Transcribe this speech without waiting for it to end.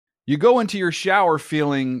You go into your shower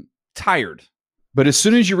feeling tired, but as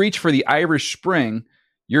soon as you reach for the Irish Spring,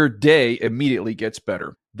 your day immediately gets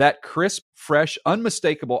better. That crisp, fresh,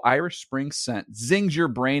 unmistakable Irish Spring scent zings your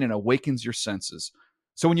brain and awakens your senses.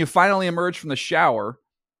 So when you finally emerge from the shower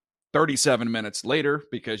 37 minutes later,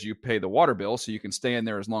 because you pay the water bill so you can stay in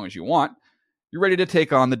there as long as you want, you're ready to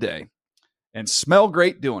take on the day and smell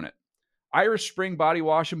great doing it. Irish Spring Body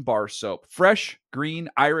Wash and Bar Soap. Fresh, green,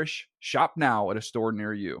 Irish. Shop now at a store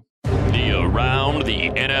near you. The Around the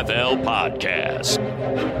NFL podcast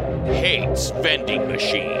hates vending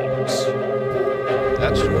machines.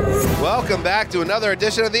 That's true. Welcome back to another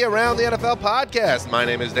edition of the Around the NFL podcast. My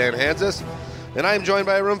name is Dan Hansis, and I am joined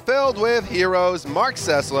by a room filled with heroes Mark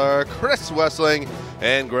Sessler, Chris Wessling,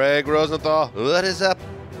 and Greg Rosenthal. What is up,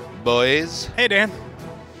 boys? Hey, Dan.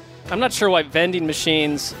 I'm not sure why vending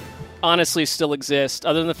machines honestly still exist,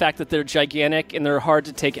 other than the fact that they're gigantic and they're hard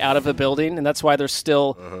to take out of a building, and that's why they're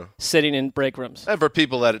still sitting in break rooms. And for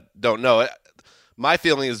people that don't know, my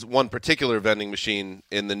feeling is one particular vending machine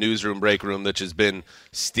in the newsroom break room that has been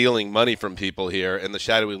stealing money from people here, and the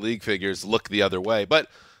shadowy league figures look the other way. But at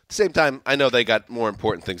the same time, I know they got more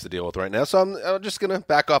important things to deal with right now, so I'm just going to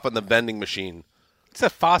back off on the vending machine. It's a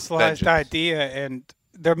fossilized idea, and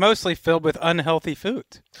they're mostly filled with unhealthy food.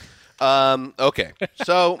 Okay,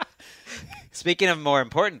 so speaking of more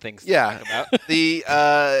important things to talk about. the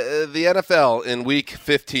NFL in Week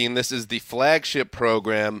 15, this is the flagship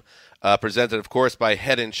program presented, of course, by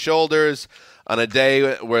Head & Shoulders on a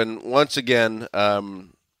day when, once again,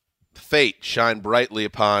 fate shined brightly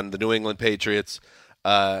upon the New England Patriots.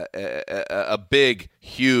 A big,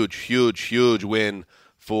 huge win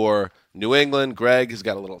for New England. Greg has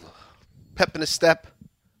got a little pep in his step,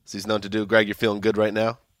 as he's known to do. Greg, you're feeling good right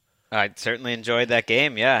now? I certainly enjoyed that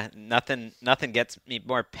game, yeah. Nothing gets me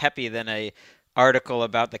more peppy than a article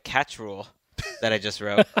about the catch rule that I just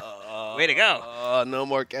wrote. Way to go. No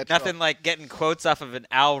more catch Nothing like getting quotes off of an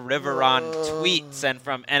Al Riveron tweet sent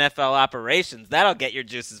from NFL operations. That'll get your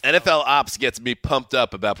juices flowing. NFL ops gets me pumped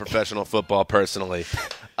up about professional football personally.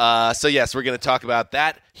 So, yes, we're going to talk about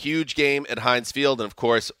that huge game at Heinz Field and, of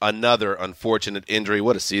course, another unfortunate injury.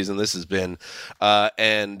 What a season this has been.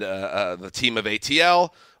 And the team of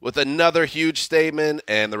ATL with another huge statement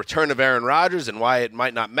and the return of Aaron Rodgers and why it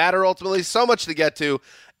might not matter ultimately. So much to get to.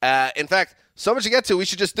 In fact, so much to get to, we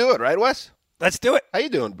should just do it, right, Wes? Let's do it. How you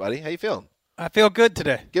doing, buddy? How you feeling? I feel good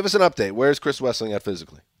today. Give us an update. Where's Chris Wessling at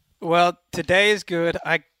physically? Well, today is good.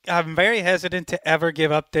 I'm very hesitant to ever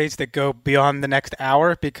give updates that go beyond the next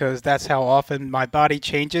hour because that's how often my body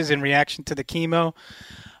changes in reaction to the chemo.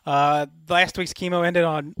 Last week's chemo ended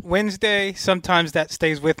on Wednesday. Sometimes that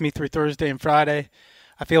stays with me through Thursday and Friday.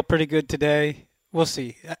 I feel pretty good today. We'll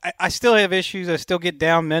see. I still have issues. I still get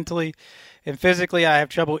down mentally. And physically, I have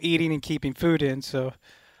trouble eating and keeping food in. So,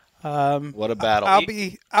 what a battle!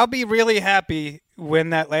 I'll be really happy when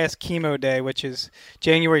that last chemo day, which is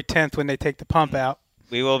January 10th, when they take the pump out.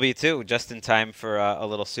 We will be too, just in time for a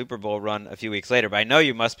little Super Bowl run a few weeks later. But I know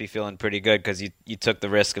you must be feeling pretty good because you took the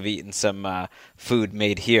risk of eating some food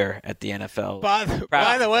made here at the NFL.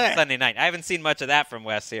 By the way, Sunday night. I haven't seen much of that from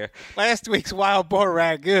Wes here. Last week's wild boar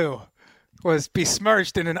ragu was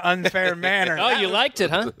besmirched in an unfair manner. Oh, you liked it,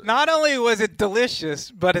 huh? Not only was it delicious,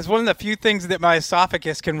 but it's one of the few things that my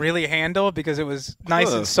esophagus can really handle because it was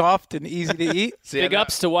nice and soft and easy to eat. Big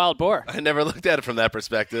ups to Wild Boar. I never looked at it from that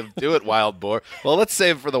perspective. Do it, Wild Boar. Well, let's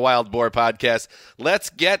save it for the Wild Boar podcast. Let's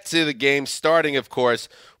get to the game, starting, of course,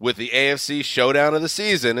 with the AFC showdown of the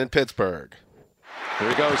season in Pittsburgh. Here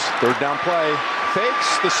he goes. Third down play.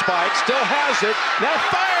 Fakes the spike. Still has it. Now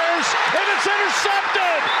fires. And it's intercepted.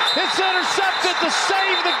 It's intercepted to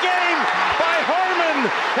save the game by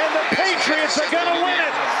Harmon. And the Patriots are going to win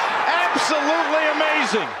it. Absolutely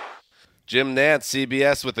amazing. Jim Nantz,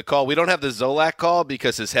 CBS, with the call. We don't have the Zolak call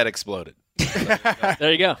because his head exploded.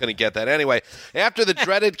 There you go. Going to get that anyway. After the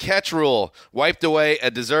dreaded catch rule wiped away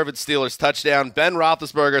a deserved Steelers touchdown, Ben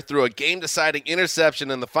Roethlisberger threw a game-deciding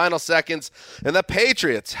interception in the final seconds, and the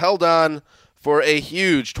Patriots held on for a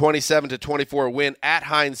huge 27-24 win at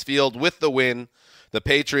Heinz Field. With the win, the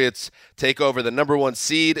Patriots take over the number one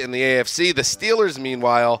seed in the AFC. The Steelers,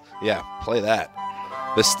 meanwhile, play that.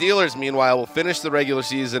 The Steelers, meanwhile, will finish the regular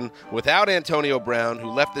season without Antonio Brown, who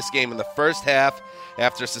left this game in the first half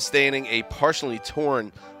after sustaining a partially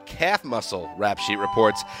torn calf muscle, Rap Sheet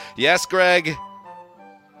reports. Yes, Greg,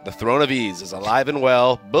 the throne of ease is alive and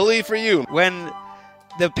well. Bully for you. When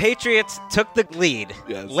the Patriots took the lead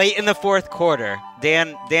late in the fourth quarter,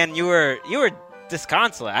 Dan, you were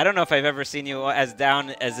disconsolate. I don't know if I've ever seen you as down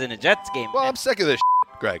as in a Jets game. Well, I'm sick of this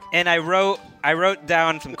Greg. And I wrote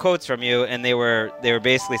down some quotes from you, and they were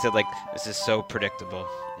basically said, like, this is so predictable.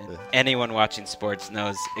 Anyone watching sports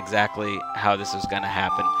knows exactly how this was going to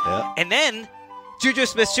happen. Yeah. And then Juju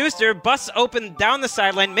Smith-Schuster busts open down the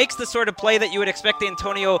sideline, makes the sort of play that you would expect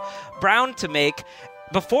Antonio Brown to make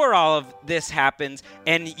before all of this happens.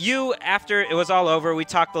 And you, after it was all over, we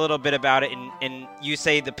talked a little bit about it, and you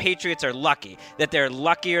say the Patriots are lucky, that they're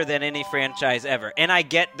luckier than any franchise ever. And I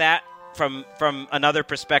get that from another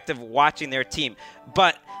perspective, watching their team.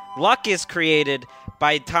 But luck is created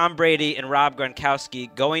by Tom Brady and Rob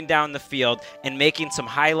Gronkowski going down the field and making some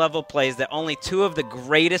high-level plays that only two of the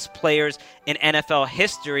greatest players in NFL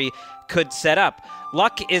history could set up.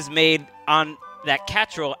 Luck is made on that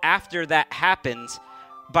catch roll after that happens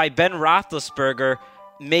by Ben Roethlisberger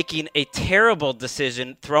making a terrible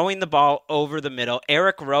decision, throwing the ball over the middle,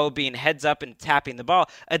 Eric Rowe being heads up and tapping the ball,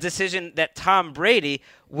 a decision that Tom Brady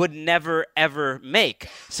would never, ever make.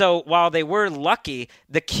 So while they were lucky,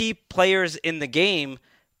 the key players in the game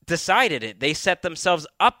decided it. They set themselves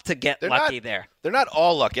up to get lucky there. They're not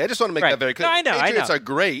all lucky. I just want to make that very clear. No, I know. Patriots are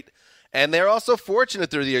great, and they're also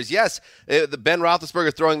fortunate through the years. Yes, the Ben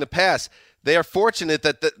Roethlisberger throwing the pass, they are fortunate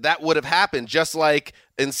that would have happened, just like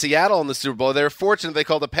in Seattle in the Super Bowl. They were fortunate they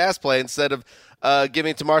called a pass play instead of giving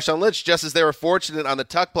it to Marshawn Lynch, just as they were fortunate on the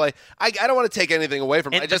tuck play. I don't want to take anything away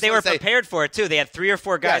from it. But they were prepared for it, too. They had 3 or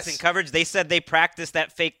 4 guys in coverage. They said they practiced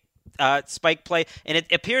that fake spike play, and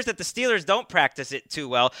it appears that the Steelers don't practice it too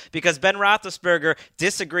well because Ben Roethlisberger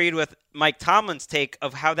disagreed with Mike Tomlin's take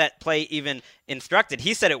of how that play even instructed.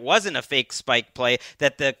 He said it wasn't a fake spike play,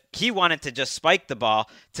 that he wanted to just spike the ball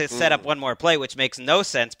to set up one more play, which makes no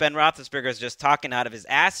sense. Ben Roethlisberger is just talking out of his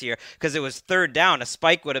ass here because it was 3rd down. A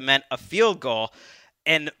spike would have meant a field goal,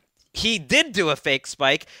 and he did do a fake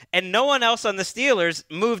spike, and no one else on the Steelers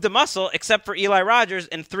moved a muscle except for Eli Rogers,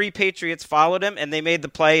 and 3 Patriots followed him, and they made the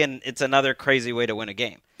play, and it's another crazy way to win a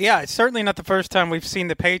game. Yeah, it's certainly not the first time we've seen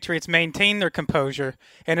the Patriots maintain their composure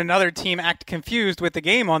and another team act confused with the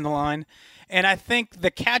game on the line. And I think the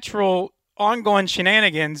catch roll ongoing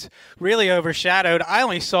shenanigans really overshadowed. I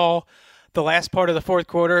only saw the last part of the fourth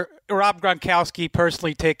quarter, Rob Gronkowski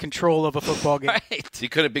personally take control of a football game. Right. He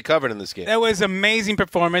couldn't be covered in this game. That was amazing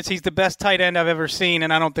performance. He's the best tight end I've ever seen,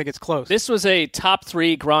 and I don't think it's close. This was a top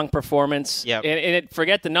 3 Gronk performance. Yep. And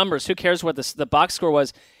forget the numbers. Who cares what the box score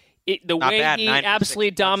was? The way he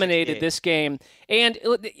absolutely dominated this game. And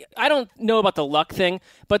I don't know about the luck thing,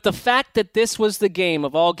 but the fact that this was the game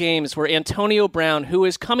of all games where Antonio Brown, who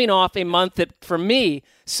is coming off a month that, for me,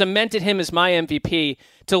 cemented him as my MVP,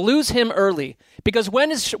 to lose him early. Because when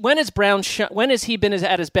has he been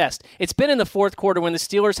at his best? It's been in the fourth quarter when the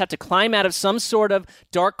Steelers have to climb out of some sort of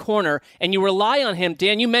dark corner, and you rely on him.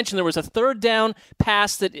 Dan, you mentioned there was a 3rd down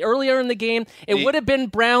pass that earlier in the game, it would have been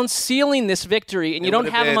Brown sealing this victory, and you don't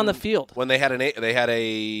have him on the field. When they had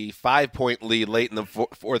a 5-point lead late in the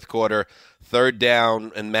fourth quarter, 3rd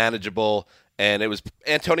down and manageable, and it was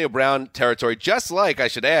Antonio Brown territory, just like, I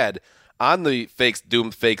should add, on the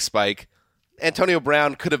doomed fake spike. Antonio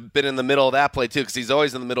Brown could have been in the middle of that play, too, because he's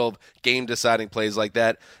always in the middle of game-deciding plays like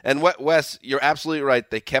that. And, Wes, you're absolutely right.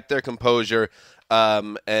 They kept their composure,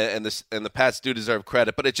 and the Pats do deserve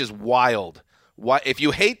credit, but it's just wild. Why, if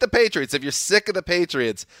you hate the Patriots, if you're sick of the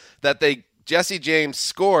Patriots, that Jesse James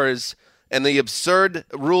scores and the absurd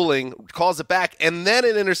ruling calls it back, and then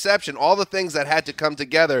an interception, all the things that had to come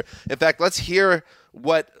together. In fact, let's hear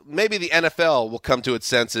what maybe the NFL will come to its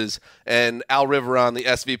senses, and Al Riveron, the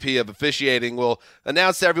SVP of officiating, will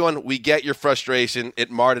announce to everyone, we get your frustration. It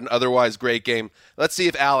marred an otherwise great game. Let's see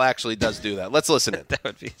if Al actually does do that. Let's listen in. That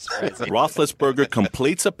would be surprising. Roethlisberger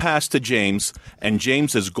completes a pass to James, and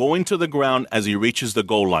James is going to the ground as he reaches the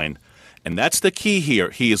goal line. And that's the key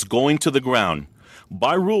here. He is going to the ground.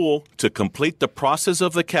 By rule, to complete the process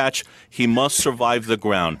of the catch, he must survive the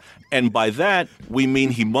ground. And by that, we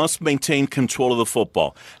mean he must maintain control of the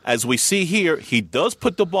football. As we see here, he does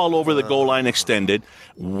put the ball over the goal line extended.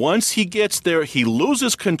 Once he gets there, he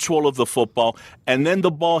loses control of the football, and then the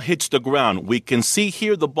ball hits the ground. We can see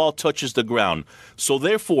here the ball touches the ground. So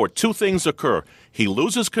therefore, 2 things occur. He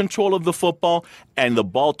loses control of the football, and the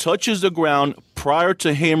ball touches the ground prior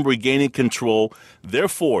to him regaining control.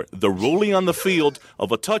 Therefore, the ruling on the field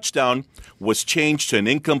of a touchdown was changed to an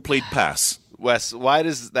incomplete pass. Wes, why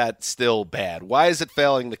is that still bad? Why is it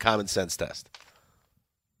failing the common sense test?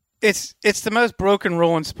 It's the most broken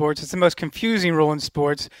rule in sports. It's the most confusing rule in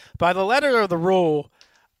sports. By the letter of the rule,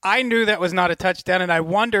 I knew that was not a touchdown, and I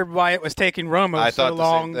wondered why it was taking Romo so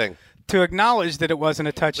long to acknowledge that it wasn't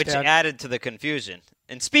a touchdown. Which added to the confusion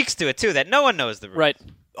and speaks to it, too, that no one knows the rule. Right.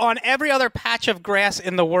 On every other patch of grass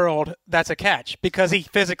in the world, that's a catch because he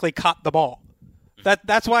physically caught the ball.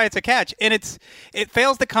 That's why it's a catch. And it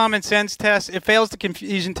fails the common sense test. It fails the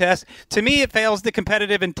confusion test. To me, it fails the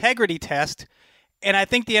competitive integrity test. And I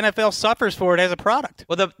think the NFL suffers for it as a product.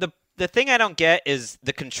 Well, the thing I don't get is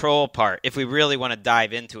the control part, if we really want to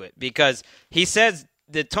dive into it. Because he says,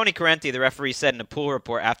 Tony Correnti, the referee, said in a pool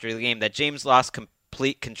report after the game that James lost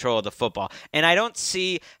complete control of the football. And I don't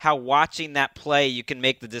see how watching that play you can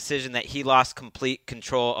make the decision that he lost complete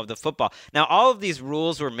control of the football. Now, all of these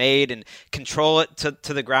rules were made and control it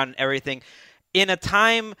to the ground and everything in a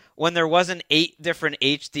time when there wasn't 8 different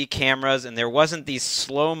HD cameras and there wasn't these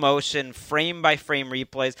slow motion frame-by-frame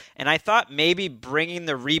replays. And I thought maybe bringing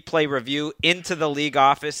the replay review into the league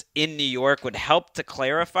office in New York would help to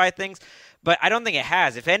clarify things. But I don't think it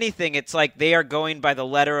has. If anything, it's like they are going by the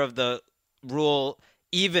letter of the rule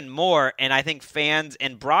even more, and I think fans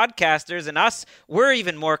and broadcasters and us, we're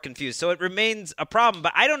even more confused. So it remains a problem,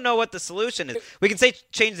 but I don't know what the solution is. We can say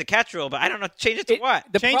change the catch rule, but I don't know, change it to what?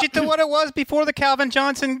 Change it to what it was before the Calvin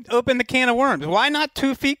Johnson opened the can of worms. Why not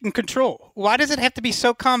 2 feet in control? Why does it have to be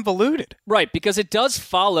so convoluted? Right, because it does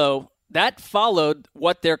follow. That followed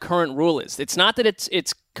what their current rule is. It's not that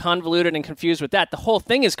it's convoluted and confused with that. The whole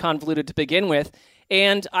thing is convoluted to begin with.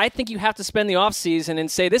 And I think you have to spend the offseason and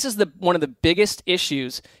say this is one of the biggest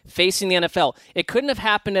issues facing the NFL. It couldn't have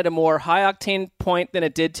happened at a more high-octane point than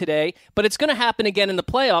it did today, but it's going to happen again in the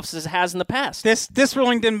playoffs as it has in the past. This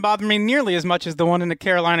ruling didn't bother me nearly as much as the one in the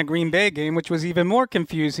Carolina-Green Bay game, which was even more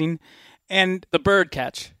confusing. And the bird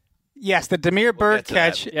catch. Yes, the Demir Bird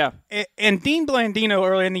catch. Yeah. And Dean Blandino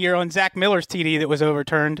earlier in the year on Zach Miller's TD that was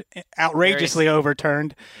overturned, outrageously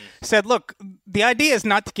overturned, said, look, the idea is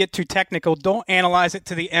not to get too technical. Don't analyze it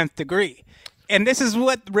to the nth degree. And this is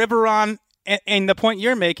what Riveron and the point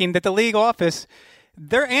you're making, that the league office,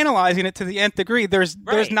 they're analyzing it to the nth degree. There's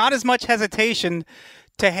not as much hesitation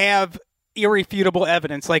to have irrefutable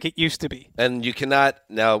evidence like it used to be. And you cannot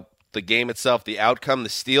now – the game itself, the outcome, the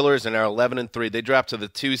Steelers are now 11-3. They dropped to the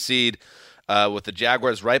 2 seed with the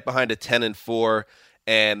Jaguars right behind at 10-4,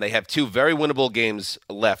 and they have 2 very winnable games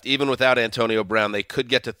left. Even without Antonio Brown, they could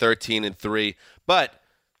get to 13-3. But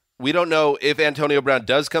we don't know if Antonio Brown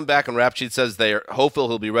does come back, and Rap Sheet says they are hopeful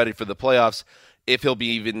he'll be ready for the playoffs, if he'll be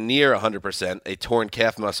even near 100%. A torn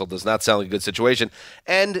calf muscle does not sound like a good situation.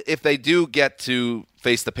 And if they do get to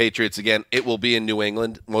face the Patriots again, it will be in New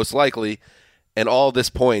England, most likely. And all this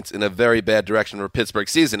points in a very bad direction for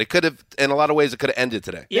Pittsburgh's season. It could have, in a lot of ways, it could have ended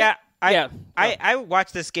today. Yeah, I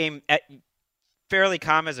watched this game fairly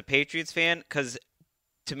calm as a Patriots fan because,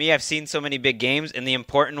 to me, I've seen so many big games, and the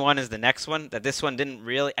important one is the next one. That this one didn't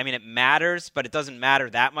really. I mean, it matters, but it doesn't matter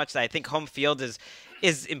that much. I think home field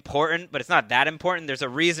is important, but it's not that important. There's a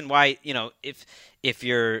reason why, if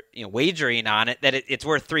you're wagering on it, that it's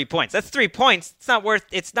worth 3 points. That's 3 points.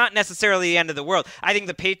 It's not necessarily the end of the world. I think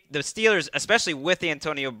the Steelers, especially with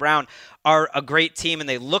Antonio Brown, are a great team, and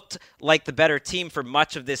they looked like the better team for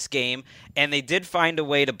much of this game, and they did find a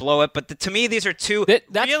way to blow it. But to me, these are two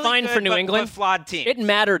that's really fine good, for New England. But flawed teams. It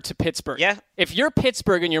mattered to Pittsburgh. Yeah. If you're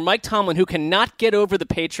Pittsburgh and you're Mike Tomlin, who cannot get over the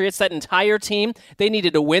Patriots, that entire team, they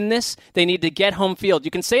needed to win this. They need to get home field.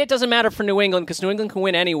 You can say it doesn't matter for New England because New England can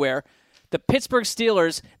win anywhere. The Pittsburgh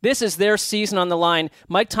Steelers, this is their season on the line.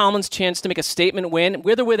 Mike Tomlin's chance to make a statement win,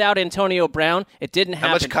 with or without Antonio Brown. It didn't happen.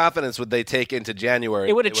 How much confidence would they take into January?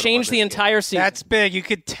 It would have changed the entire season. That's big. You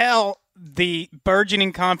could tell the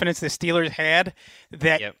burgeoning confidence the Steelers had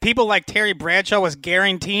that people like Terry Bradshaw was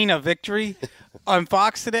guaranteeing a victory on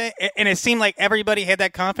Fox today, and it seemed like everybody had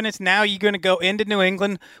that confidence. Now you're going to go into New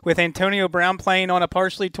England with Antonio Brown playing on a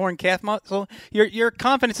partially torn calf muscle. Your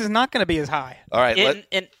confidence is not going to be as high. All right,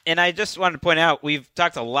 and I just wanted to point out, we've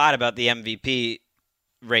talked a lot about the MVP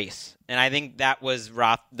race, and I think that was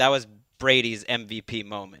Brady's MVP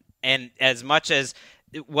moment. And as much as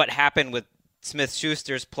what happened with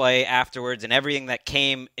Smith-Schuster's play afterwards and everything that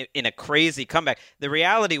came in a crazy comeback, the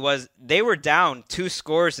reality was they were down 2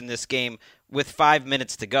 scores in this game with 5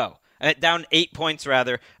 minutes to go. Down 8 points,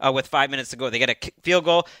 rather, with 5 minutes to go. They get a field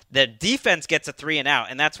goal. The defense gets a 3 and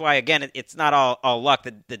out, and that's why, again, it's not all luck.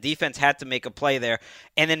 The defense had to make a play there.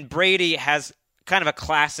 And then Brady has kind of a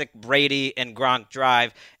classic Brady and Gronk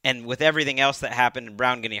drive, and with everything else that happened and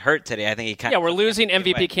Brown getting hurt today, I think he kind of... Yeah, we're losing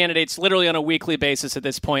MVP candidates literally on a weekly basis at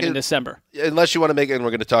this point in December. Unless you want to make it, and we're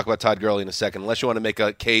going to talk about Todd Gurley in a second, unless you want to make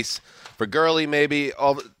a case for Gurley, maybe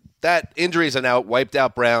that injuries are now wiped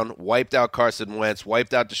out Brown, wiped out Carson Wentz,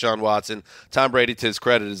 wiped out Deshaun Watson. Tom Brady, to his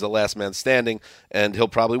credit, is the last man standing, and he'll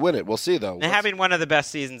probably win it. We'll see, though. And having one of the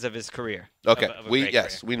best seasons of his career. Okay, we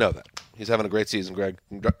know that. He's having a great season, Greg.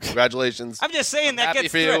 Congratulations. I'm just saying that happy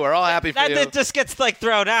gets for you. We're all happy for you. That just gets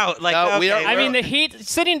thrown out. I mean, the Heat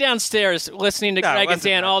sitting downstairs listening to Greg and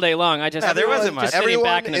Dan all day long. There wasn't much.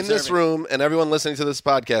 Everyone in this room and everyone listening to this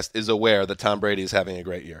podcast is aware that Tom Brady is having a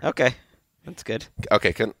great year. Okay, that's good.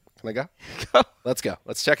 Okay, can I go? Go. Let's go.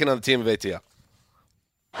 Let's check in on the team of ATL.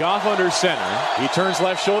 Goff under center. He turns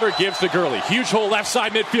left shoulder, gives to Gurley. Huge hole left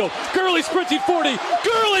side midfield. Gurley sprinting 40.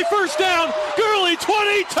 Gurley first down. Gurley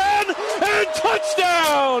 20, 10, and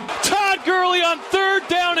touchdown. Todd Gurley on 3rd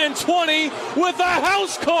down and 20 with a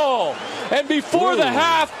house call. And before the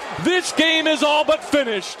half, this game is all but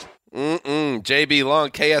finished. JB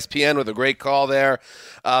Long, KSPN with a great call there.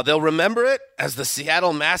 They'll remember it as the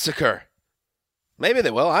Seattle Massacre. Maybe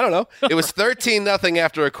they will. I don't know. It was 13-0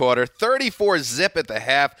 after a quarter, 34-zip at the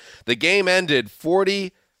half. The game ended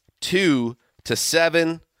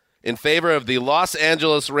 42-7 in favor of the Los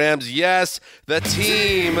Angeles Rams. Yes, the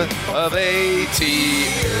team of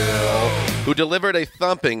ATL, who delivered a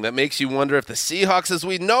thumping that makes you wonder if the Seahawks, as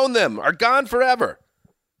we've known them, are gone forever.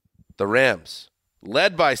 The Rams,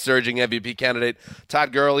 led by surging MVP candidate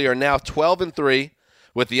Todd Gurley, are now 12-3.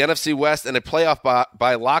 With the NFC West and a playoff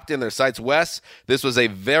bye locked in their sights. Wes, this was a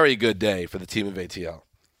very good day for the team of ATL.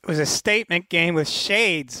 It was a statement game with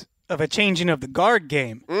shades of a changing of the guard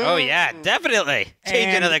game. Oh, yeah, definitely.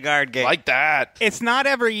 Changing of the guard game. Like that. It's not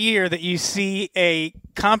every year that you see a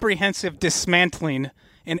comprehensive dismantling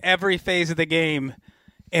in every phase of the game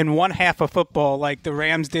in one half of football like the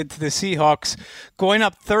Rams did to the Seahawks, going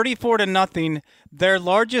up 34-0, their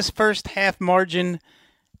largest first half margin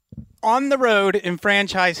on the road in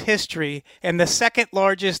franchise history, and the second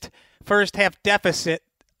largest first half deficit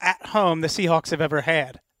at home the Seahawks have ever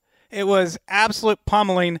had. It was absolute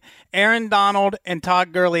pummeling. Aaron Donald and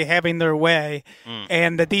Todd Gurley having their way,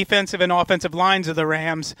 and the defensive and offensive lines of the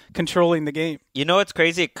Rams controlling the game. You know what's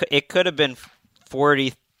crazy? It could have been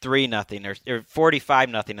 43-0 or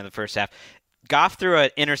 45-0 in the first half. Goff threw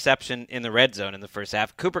an interception in the red zone in the first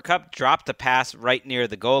half. Cooper Kupp dropped a pass right near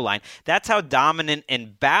the goal line. That's how dominant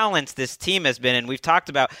and balanced this team has been. And we've talked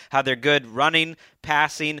about how they're good running,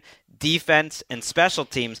 passing, defense, and special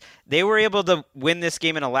teams. They were able to win this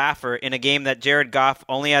game in a laugher in a game that Jared Goff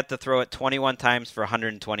only had to throw it 21 times for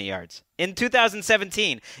 120 yards. In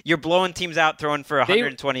 2017, you're blowing teams out throwing for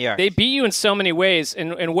 120 yards. They beat you in so many ways.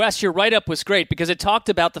 And Wes, your write-up was great because it talked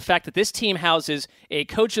about the fact that this team houses a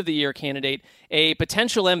Coach of the Year candidate, a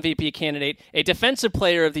potential MVP candidate, a Defensive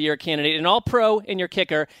Player of the Year candidate, an All-Pro in your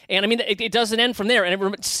kicker. And, I mean, it doesn't end from there.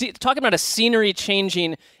 And talking about a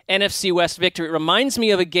scenery-changing NFC West victory, it reminds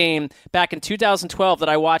me of a game back in 2012 that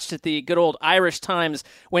I watched at the good old Irish Times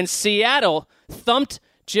when Seattle thumped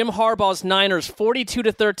Jim Harbaugh's Niners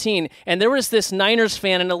 42-13, and there was this Niners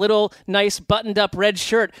fan in a little nice buttoned-up red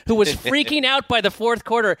shirt who was freaking out by the fourth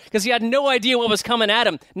quarter because he had no idea what was coming at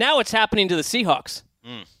him. Now it's happening to the Seahawks.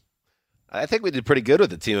 I think we did pretty good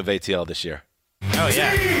with the team of ATL this year. Oh,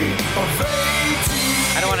 yeah.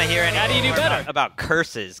 I don't want to hear any about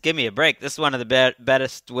curses. Give me a break. This is one of the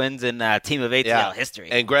best wins in Team of ATL history.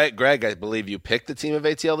 And Greg, I believe you picked the Team of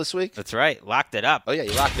ATL this week? That's right. Locked it up. Oh, yeah,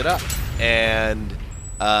 you locked it up. And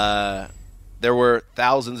there were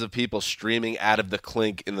thousands of people streaming out of the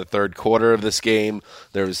clink in the third quarter of this game.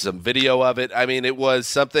 There was some video of it. I mean, it was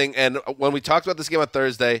something. And when we talked about this game on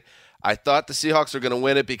Thursday, I thought the Seahawks were going to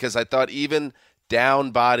win it because I thought even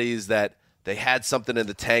down bodies that they had something in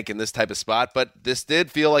the tank in this type of spot. But this did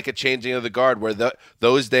feel like a changing of the guard where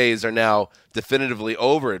those days are now definitively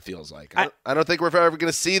over, it feels like. I don't think we're ever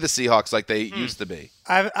going to see the Seahawks like they used to be.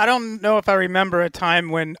 I don't know if I remember a time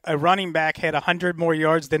when a running back had 100 more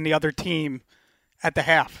yards than the other team at the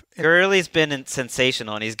half. Gurley's been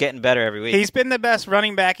sensational, and he's getting better every week. He's been the best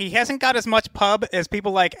running back. He hasn't got as much pub as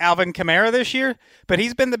people like Alvin Kamara this year, but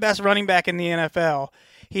he's been the best running back in the NFL.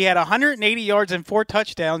 He had 180 yards and 4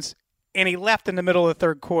 touchdowns, and he left in the middle of the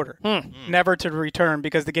third quarter, never to return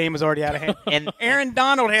because the game was already out of hand. And Aaron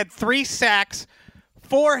Donald had 3 sacks,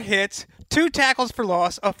 4 hits, 2 tackles for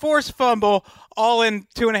loss, a forced fumble, all in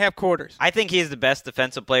 2.5 quarters. I think he's the best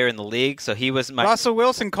defensive player in the league, so he was my... Russell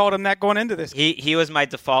Wilson called him that going into this. He was my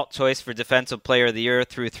default choice for Defensive Player of the Year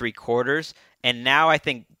through 3 quarters, And now I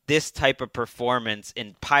think this type of performance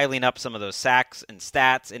in piling up some of those sacks and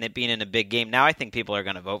stats and it being in a big game, now I think people are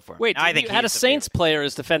going to vote for him. Wait, I think you had a Saints player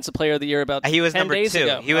as Defensive Player of the Year about he was 10 number days 2.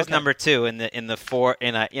 ago. He was number 2 in the 4,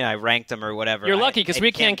 and I ranked him or whatever. You're lucky because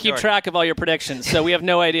we can't keep track of all your predictions, so we have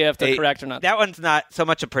no idea if they're correct or not. That one's not so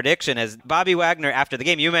much a prediction as Bobby Wagner after the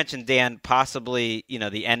game. You mentioned, Dan, possibly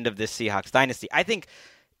the end of this Seahawks dynasty. I think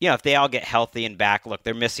if they all get healthy and back, look,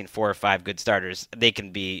 they're missing 4 or 5 good starters. They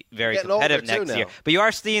can be very competitive next year. But you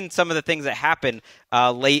are seeing some of the things that happen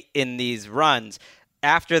late in these runs.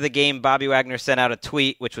 After the game, Bobby Wagner sent out a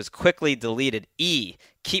tweet, which was quickly deleted.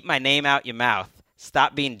 Keep my name out your mouth.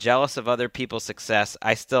 Stop being jealous of other people's success.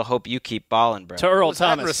 I still hope you keep balling, bro. To Earl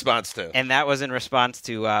Thomas. In response to? And that was in response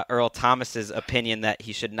to Earl Thomas's opinion that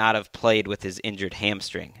he should not have played with his injured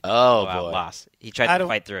hamstring. Oh, boy. Loss. He tried to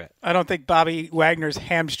fight through it. I don't think Bobby Wagner's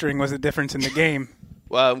hamstring was the difference in the game.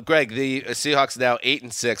 Well, Greg, the Seahawks now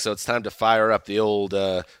 8-6, so it's time to fire up the old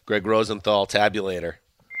Greg Rosenthal tabulator.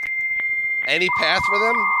 Any path for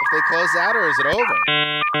them if they close out, or is it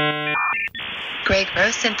over? Greg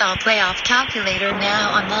Rosenthal playoff calculator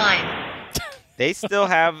now online. They still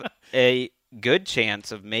have a good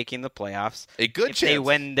chance of making the playoffs. If they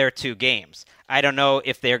win their 2 games. I don't know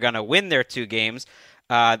if they're going to win their 2 games.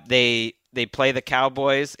 They play the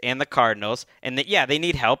Cowboys and the Cardinals, and they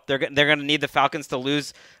need help. They're going to need the Falcons to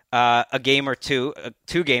lose a game or 2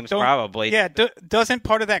 games probably. Yeah, doesn't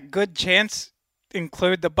part of that good chance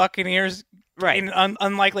include the Buccaneers? Right. In an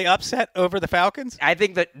unlikely upset over the Falcons? I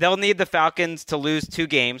think that they'll need the Falcons to lose 2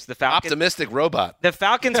 games. The Falcons, optimistic robot. The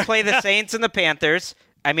Falcons play the Saints and the Panthers.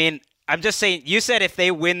 I mean, I'm just saying, you said if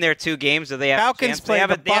they win their 2 games, do they have a chance? They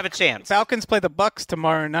have a chance. Falcons play the Bucs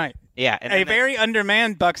tomorrow night. Yeah. And very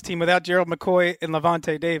undermanned Bucs team without Gerald McCoy and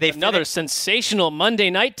Levante Davis. Another sensational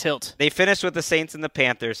Monday night tilt. They finished with the Saints and the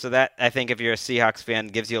Panthers, so that, I think, if you're a Seahawks fan,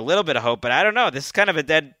 gives you a little bit of hope. But I don't know. This is kind of a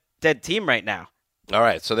dead team right now. All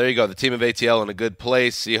right, so there you go. The team of ATL in a good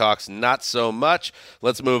place. Seahawks not so much.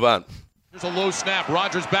 Let's move on. There's a low snap.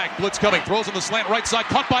 Rodgers back. Blitz coming. Throws on the slant right side.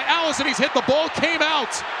 Caught by Allison. He's hit the ball. Came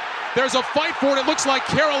out. There's a fight for it. It looks like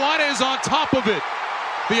Carolina is on top of it.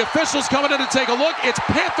 The officials coming in to take a look. It's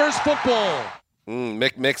Panthers football.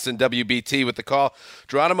 Mick Mixon, WBT with the call.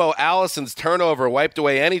 Geronimo Allison's turnover wiped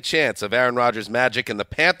away any chance of Aaron Rodgers' magic, and the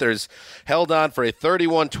Panthers held on for a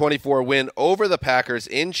 31-24 win over the Packers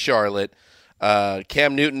in Charlotte.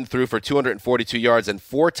 Cam Newton threw for 242 yards and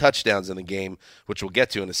 4 touchdowns in the game, which we'll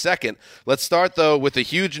get to in a second. Let's start, though, with the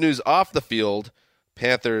huge news off the field.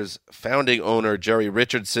 Panthers founding owner Jerry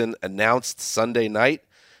Richardson announced Sunday night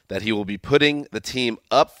that he will be putting the team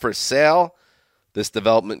up for sale. This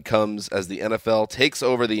development comes as the NFL takes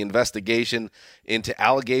over the investigation into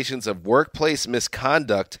allegations of workplace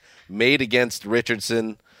misconduct made against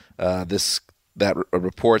Richardson. That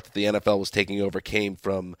report that the NFL was taking over came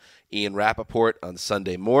from Ian Rappaport on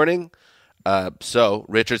Sunday morning. So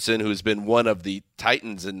Richardson, who's been one of the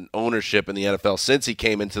titans in ownership in the NFL since he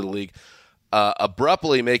came into the league,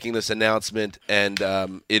 abruptly making this announcement, and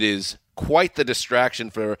it is quite the distraction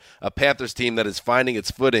for a Panthers team that is finding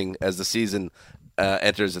its footing as the season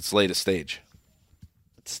enters its latest stage.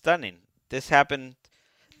 It's stunning. This happened.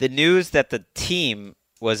 The news that the team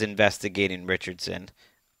was investigating Richardson,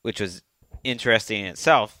 which was interesting in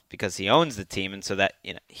itself because he owns the team, and so that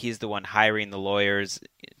he's the one hiring the lawyers,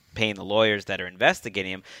 paying the lawyers that are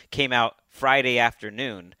investigating him, came out Friday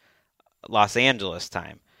afternoon, Los Angeles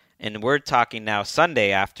time. And we're talking now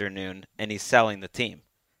Sunday afternoon, and he's selling the team.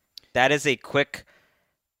 That is a quick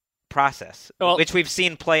process, which we've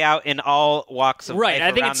seen play out in all walks of life around the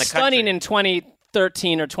country. I think it's stunning in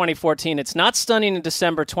 2013 or 2014. It's not stunning in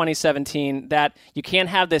December 2017 that you can't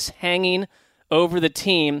have this hanging over the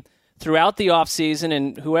team throughout the offseason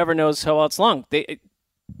and whoever knows how else long.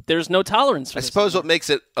 There's no tolerance for this. I suppose what makes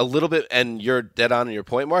it a little bit, and you're dead on in your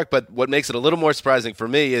point, Mark, but what makes it a little more surprising for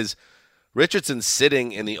me is Richardson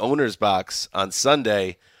sitting in the owner's box on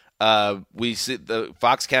Sunday. We see the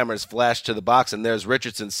Fox cameras flash to the box, and there's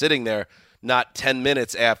Richardson sitting there not 10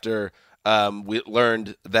 minutes after we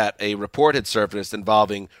learned that a report had surfaced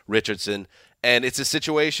involving Richardson. And it's a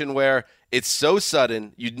situation where it's so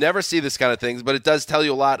sudden. You'd never see this kind of things, but it does tell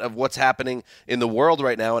you a lot of what's happening in the world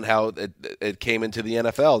right now and how it came into the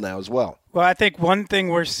NFL now as well. Well, I think one thing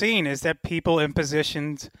we're seeing is that people in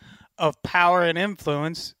positions of power and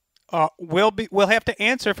influence will have to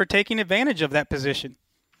answer for taking advantage of that position.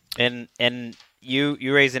 And you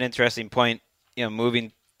raise an interesting point,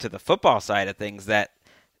 moving to the football side of things, that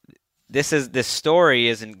this story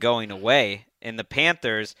isn't going away, and the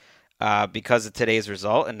Panthers, because of today's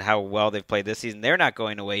result and how well they've played this season, they're not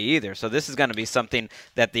going away either. So this is going to be something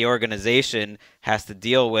that the organization has to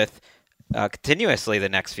deal with continuously the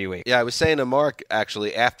next few weeks. Yeah, I was saying to Mark,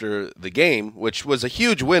 actually, after the game, which was a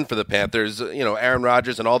huge win for the Panthers, Aaron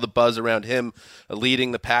Rodgers and all the buzz around him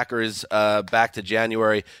leading the Packers back to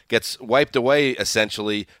January gets wiped away,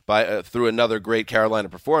 essentially, by through another great Carolina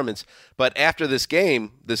performance. But after this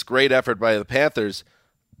game, this great effort by the Panthers,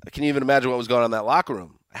 can you even imagine what was going on in that locker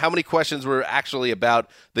room? How many questions were actually about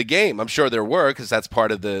the game? I'm sure there were, because that's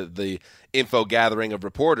part of the info gathering of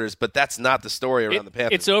reporters, but that's not the story around the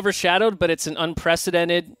Panthers. It's overshadowed, but it's an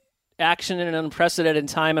unprecedented action in an unprecedented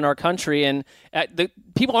time in our country, and the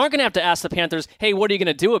people aren't going to have to ask the Panthers, hey, what are you going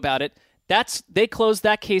to do about it? They closed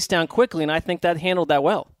that case down quickly, and I think that handled that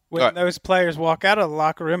well. When those players walk out of the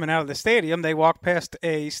locker room and out of the stadium, they walk past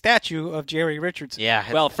a statue of Jerry Richardson. Yeah.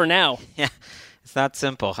 Well, for now. Yeah, it's not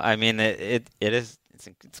simple. I mean, it is.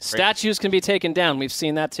 It's statues can be taken down. We've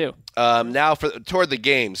seen that too. Now toward the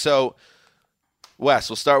game. So, Wes,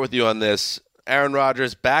 we'll start with you on this. Aaron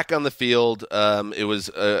Rodgers back on the field. It was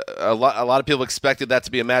a lot of people expected that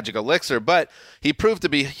to be a magic elixir, but he proved to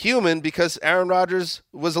be human because Aaron Rodgers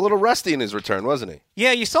was a little rusty in his return, wasn't he?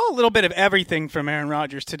 Yeah, you saw a little bit of everything from Aaron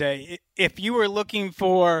Rodgers today. If you were looking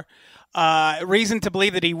for reason to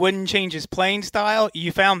believe that he wouldn't change his playing style,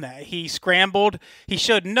 you found that. He scrambled. He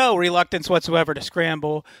showed no reluctance whatsoever to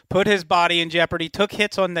scramble, put his body in jeopardy, took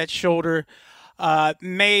hits on that shoulder,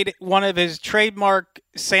 made one of his trademark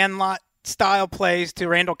sandlot style plays to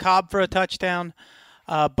Randall Cobb for a touchdown,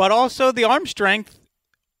 but also the arm strength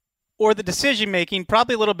or the decision-making,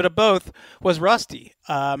 probably a little bit of both, was rusty.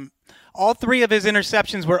 All three of his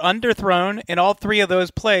interceptions were underthrown, and all three of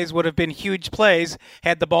those plays would have been huge plays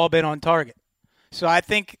had the ball been on target. So I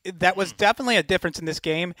think that was definitely a difference in this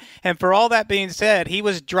game. And for all that being said, he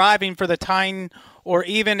was driving for the tying, or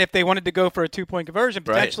even if they wanted to go for a 2-point conversion,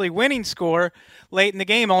 potentially winning score late in the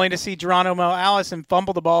game, only to see Geronimo Allison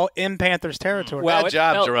fumble the ball in Panthers territory. Well, Bad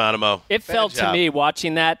job, Geronimo. It felt to me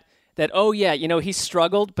watching that, oh, yeah, he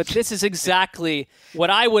struggled, but this is exactly what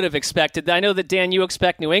I would have expected. I know that, Dan, you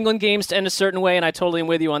expect New England games to end a certain way, and I totally am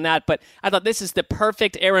with you on that, but I thought this is the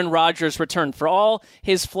perfect Aaron Rodgers return. For all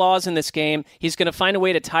his flaws in this game, he's going to find a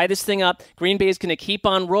way to tie this thing up. Green Bay is going to keep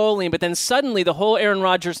on rolling, but then suddenly the whole Aaron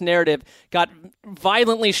Rodgers narrative got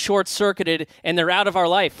violently short-circuited, and they're out of our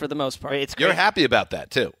life for the most part. You're happy about that,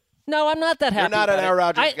 too. No, I'm not that happy. You're not an Aaron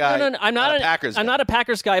Rodgers guy. No, I'm not a Packers guy. I'm not a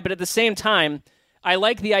Packers guy, but at the same time, I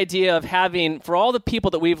like the idea of having, for all the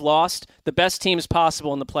people that we've lost, the best teams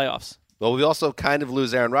possible in the playoffs. Well, we also kind of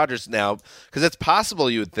lose Aaron Rodgers now because it's possible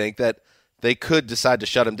you would think that they could decide to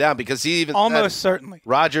shut him down because he even certainly.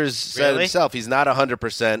 Rodgers said himself he's not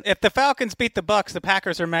 100%. If the Falcons beat the Bucs, the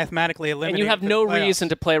Packers are mathematically eliminated. And you have no reason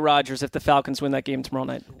to play Rodgers if the Falcons win that game tomorrow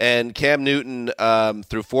night. And Cam Newton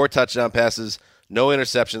threw 4 touchdown passes, no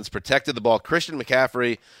interceptions, protected the ball. Christian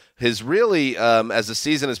McCaffrey has really, as the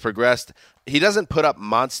season has progressed, he doesn't put up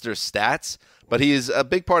monster stats, but he is a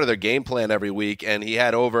big part of their game plan every week, and he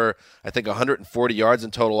had over, I think, 140 yards in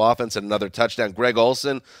total offense and another touchdown. Greg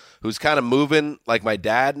Olsen, who's kind of moving like my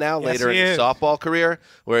dad now later in his softball career,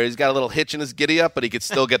 where he's got a little hitch in his giddy-up, but he could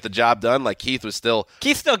still get the job done, like Keith's still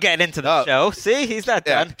getting into the show. See, he's not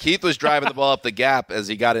done. Keith was driving the ball up the gap as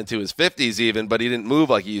he got into his 50s even, but he didn't move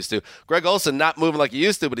like he used to. Greg Olsen not moving like he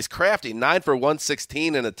used to, but he's crafty, 9 for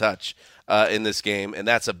 116 and a touch. In this game, and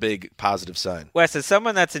that's a big positive sign. Wes, as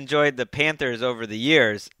someone that's enjoyed the Panthers over the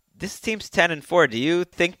years, this team's 10-4. Do you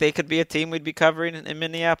think they could be a team we'd be covering in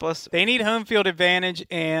Minneapolis? They need home field advantage,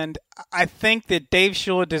 and I think that Dave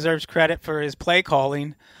Shula deserves credit for his play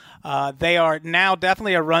calling. They are now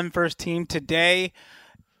definitely a run-first team today.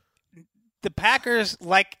 The Packers,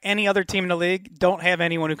 like any other team in the league, don't have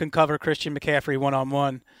anyone who can cover Christian McCaffrey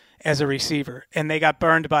one-on-one as a receiver, and they got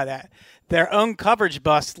burned by that. Their own coverage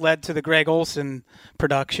bust led to the Greg Olsen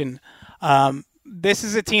production. This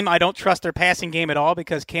is a team I don't trust their passing game at all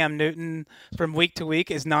because Cam Newton from week to week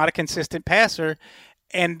is not a consistent passer,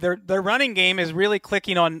 and their running game is really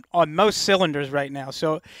clicking on most cylinders right now.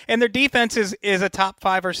 So, and their defense is a top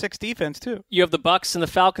 5 or 6 defense too. You have the Bucs and the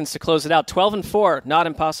Falcons to close it out. 12-4, not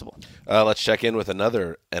impossible. Let's check in with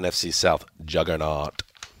another NFC South juggernaut.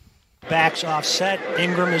 Backs offset.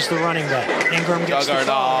 Ingram is the running back. Ingram gets the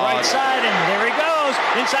ball right side, and there he goes.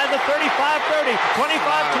 Inside the 35-30,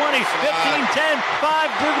 25-20, 15-10,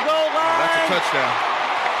 5 through the goal line. That's a touchdown.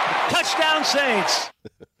 Touchdown, Saints.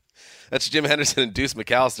 That's Jim Henderson and Deuce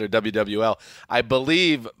McAllister, WWL. I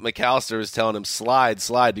believe McAllister was telling him slide,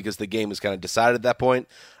 because the game was kind of decided at that point.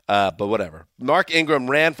 But whatever. Mark Ingram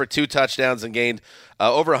ran for 2 touchdowns and gained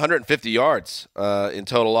over 150 yards in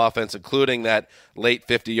total offense, including that late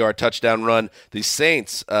 50-yard touchdown run. The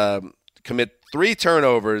Saints commit 3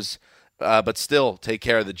 turnovers, but still take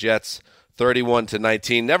care of the Jets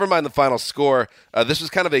 31-19. Never mind the final score. This was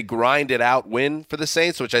kind of a grinded-out win for the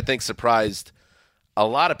Saints, which I think surprised a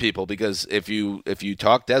lot of people because if you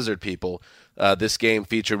talk desert people, this game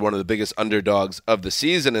featured one of the biggest underdogs of the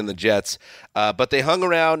season in the Jets. But they hung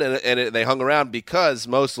around, and they hung around because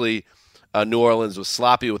mostly New Orleans was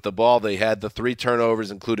sloppy with the ball. They had the 3 turnovers,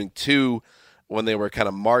 including 2 when they were kind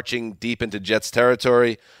of marching deep into Jets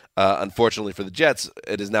territory. Unfortunately for the Jets,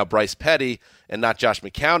 it is now Bryce Petty and not Josh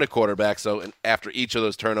McCown at quarterback. So after each of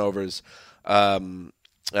those turnovers,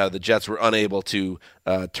 the Jets were unable to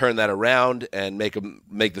turn that around and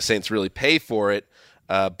make the Saints really pay for it.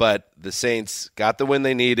 But the Saints got the win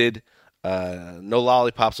they needed. No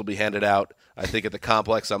lollipops will be handed out, I think, at the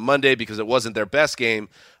complex on Monday because it wasn't their best game.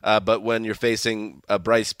 But when you're facing a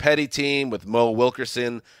Bryce Petty team with Mo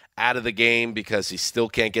Wilkerson out of the game because he still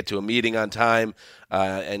can't get to a meeting on time,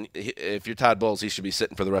 and if you're Todd Bowles, he should be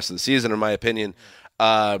sitting for the rest of the season, in my opinion.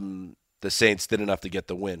 The Saints did enough to get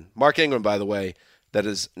the win. Mark Ingram, by the way, that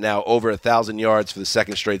is now over 1,000 yards for the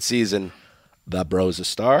second straight season. That bro's a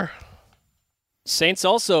star. Saints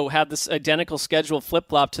also have this identical schedule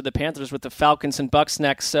flip-flop to the Panthers with the Falcons and Bucs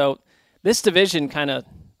next, so this division kind of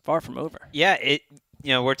far from over. Yeah,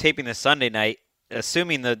 we're taping this Sunday night.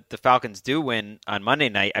 Assuming the Falcons do win on Monday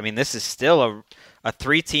night, I mean, this is still a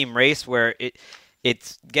 3-team race where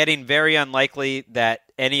it's getting very unlikely that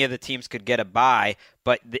any of the teams could get a bye,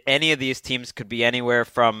 but any of these teams could be anywhere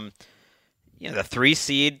from the 3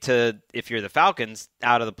 seed to, if you're the Falcons,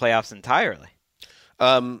 out of the playoffs entirely.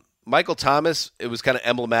 Michael Thomas, it was kind of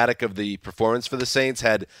emblematic of the performance for the Saints,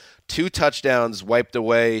 had 2 touchdowns wiped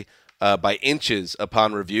away by inches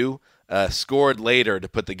upon review. Scored later to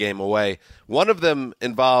put the game away. One of them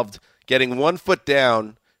involved getting 1 foot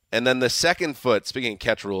down, and then the second foot, speaking of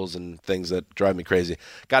catch rules and things that drive me crazy,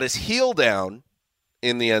 got his heel down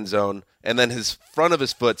in the end zone, and then his front of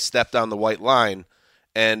his foot stepped on the white line,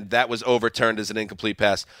 and that was overturned as an incomplete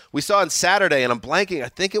pass. We saw on Saturday, and I'm blanking, I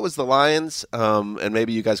think it was the Lions, and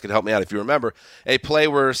maybe you guys could help me out if you remember, a play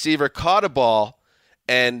where a receiver caught a ball,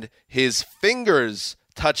 and his fingers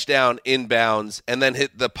touchdown inbounds, and then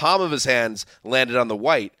hit the palm of his hands, landed on the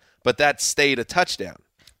white, but that stayed a touchdown.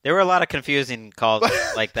 There were a lot of confusing calls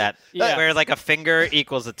like that, where like a finger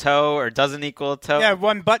equals a toe or doesn't equal a toe. Yeah,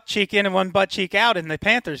 one butt cheek in and one butt cheek out in the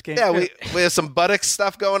Panthers game. Yeah, we have some buttocks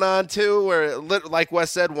stuff going on too, where like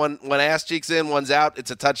Wes said, one ass cheeks in, one's out,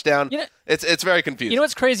 it's a touchdown. It's very confusing. You know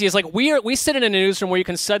what's crazy is like we sit in a newsroom where you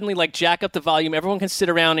can suddenly like jack up the volume, everyone can sit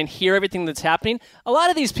around and hear everything that's happening. A lot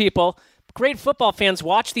of these people, great football fans,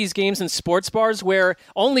 watch these games in sports bars where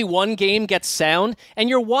only one game gets sound, and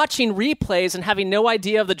you're watching replays and having no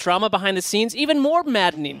idea of the drama behind the scenes. Even more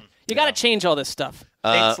maddening. You got to change all this stuff.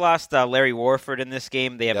 Saints lost Larry Warford in this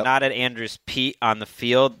game. They have not had Andrews Pete on the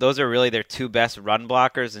field. Those are really their 2 best run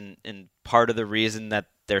blockers, and part of the reason that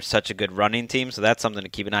they're such a good running team. So that's something to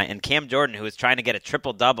keep an eye on. And Cam Jordan, who is trying to get a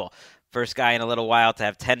triple-double. First guy in a little while to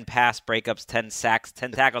have 10 pass breakups, 10 sacks,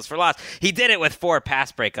 10 tackles for loss. He did it with 4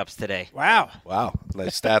 pass breakups today. Wow.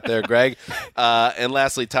 Nice stat there, Greg. And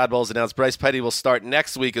lastly, Todd Bowles announced Bryce Petty will start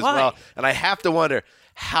next week as well. And I have to wonder,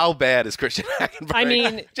 how bad is Christian Hackenberg? I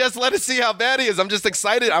mean, just let us see how bad he is. I'm just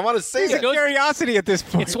excited. I want to see it. Curiosity at this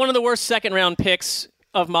point. It's one of the worst second-round picks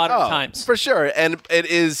of modern times. For sure. And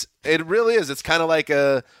it really is. It's kind of like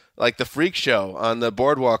the freak show on the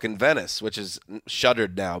boardwalk in Venice, which is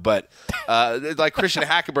shuttered now. But like Christian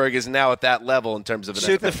Hackenberg is now at that level in terms of an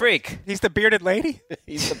Shoot the freak. He's the bearded lady?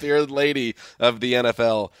 He's the bearded lady of the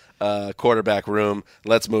NFL quarterback room.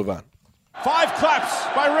 Let's move on. 5 claps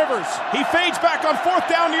by Rivers. He fades back on 4th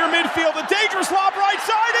down near midfield. A dangerous lob right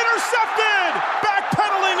side. Intercepted.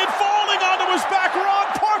 Backpedaling and falling onto his back. Ron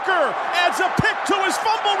Parker adds a pick to his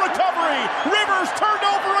fumble recovery. Rivers turned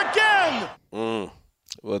over again.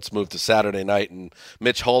 Let's move to Saturday night, and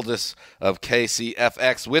Mitch Holdis of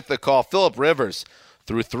KCFX with the call. Phillip Rivers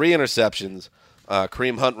threw 3 interceptions.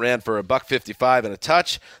 Kareem Hunt ran for $155 and a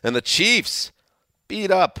touch, and the Chiefs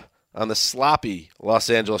beat up on the sloppy Los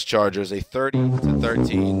Angeles Chargers, a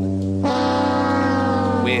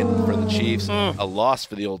 30-13 win for the Chiefs. A loss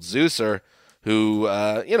for the old Zeuser, who,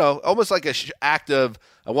 almost like an act of,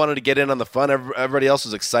 I wanted to get in on the fun. Everybody else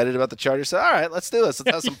was excited about the Chargers. So, all right, let's do this.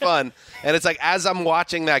 Let's have some fun. And it's like, as I'm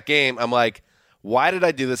watching that game, I'm like, why did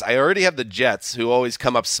I do this? I already have the Jets, who always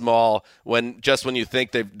come up small when you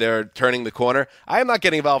think they're turning the corner. I am not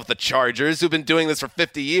getting involved with the Chargers, who've been doing this for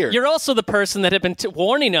 50 years. You're also the person that had been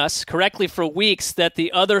warning us correctly for weeks that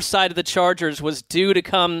the other side of the Chargers was due to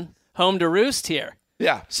come home to roost here.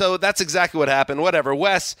 Yeah, so that's exactly what happened. Whatever.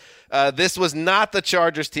 Wes, this was not the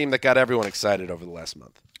Chargers team that got everyone excited over the last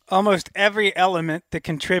month. Almost every element that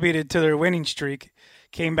contributed to their winning streak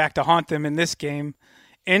came back to haunt them in this game.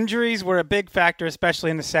 Injuries were a big factor,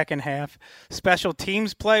 especially in the second half. Special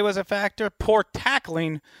teams play was a factor. Poor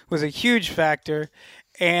tackling was a huge factor.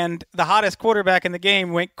 And the hottest quarterback in the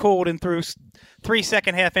game went cold and threw 3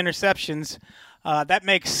 second-half interceptions. That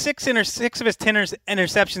makes 6 of his 10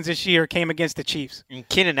 interceptions this year came against the Chiefs. And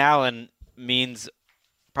Keenan Allen means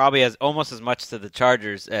probably almost as much to the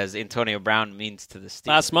Chargers as Antonio Brown means to the Steelers.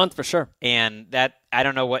 Last month, for sure. And that I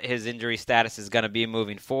don't know what his injury status is going to be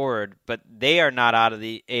moving forward, but they are not out of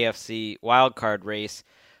the AFC wildcard race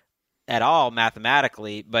at all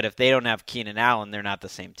mathematically, but if they don't have Keenan Allen, they're not the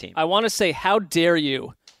same team. I want to say, how dare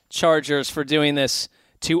you, Chargers, for doing this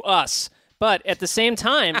to us. But at the same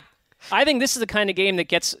time, I think this is the kind of game that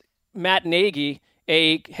gets Matt Nagy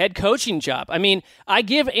a head coaching job. I mean, I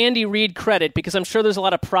give Andy Reid credit because I'm sure there's a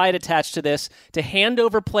lot of pride attached to this, to hand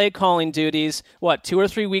over play calling duties, 2 or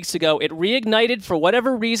 3 weeks ago. It reignited for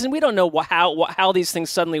whatever reason. We don't know how these things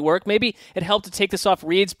suddenly work. Maybe it helped to take this off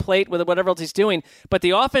Reid's plate with whatever else he's doing. But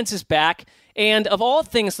the offense is back. And of all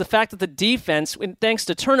things, the fact that the defense, thanks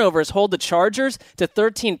to turnovers, hold the Chargers to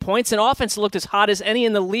 13 points, and offense looked as hot as any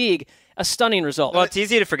in the league, a stunning result. Well, it's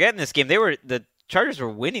easy to forget in this game. The Chargers were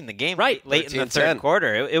winning the game late in the third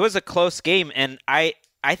quarter. It was a close game, and I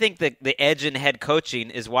think that the edge in head coaching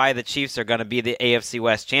is why the Chiefs are going to be the AFC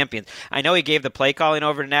West champions. I know he gave the play calling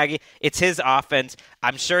over to Nagy. It's his offense.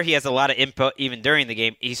 I'm sure he has a lot of input even during the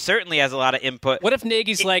game. He certainly has a lot of input. What if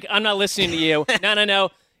Nagy's like, I'm not listening to you. No.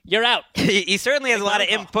 You're out. He certainly has a lot of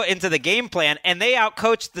input into the game plan, and they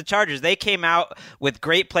outcoached the Chargers. They came out with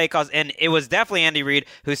great play calls, and it was definitely Andy Reid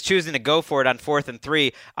who's choosing to go for it on 4th and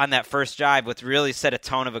 3 on that first drive, which really set a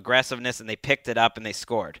tone of aggressiveness, and they picked it up and they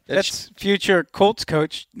scored. That's future Colts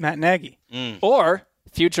coach Matt Nagy. Or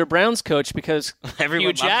future Browns coach, because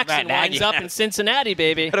Hugh Jackson winds up in Cincinnati,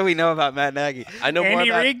 baby. What do we know about Matt Nagy? I know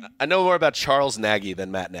more about Charles Nagy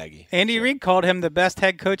than Matt Nagy. Andy Reid called him the best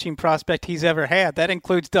head coaching prospect he's ever had. That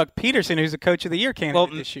includes Doug Peterson, who's a coach of the year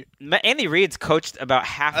candidate this year. Andy Reid's coached about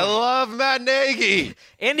half. I love Matt Nagy.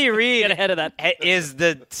 Andy Reid, get ahead of that, is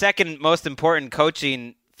the second most important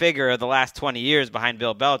coaching figure of the last 20 years behind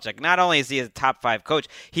Bill Belichick. Not only is he a top 5 coach,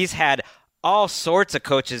 he's had all sorts of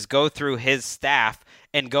coaches go through his staff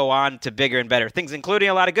and go on to bigger and better things, including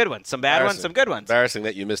a lot of good ones. Some bad ones, some good ones. Embarrassing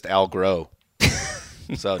that you missed Al Groh.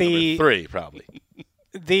 So number 3, probably.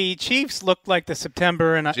 The Chiefs looked like the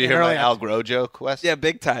September and Did you hear my Al Groh joke, Wes? Yeah,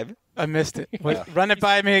 big time. I missed it. Run it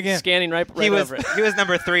by me again. Scanning right over it. He was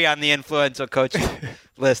number 3 on the influential coaching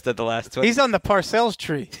list of the last 20. He's on the Parcells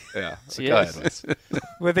tree. Yeah. Go ahead, Wes.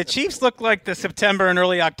 Well, the Chiefs look like the September and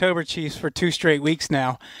early October Chiefs for 2 straight weeks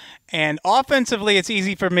now. And offensively, it's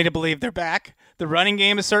easy for me to believe they're back. The running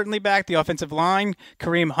game is certainly back. The offensive line,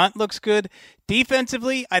 Kareem Hunt looks good.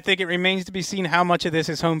 Defensively, I think it remains to be seen how much of this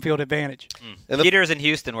is home field advantage. Peters and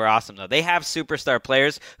Houston were awesome, though. They have superstar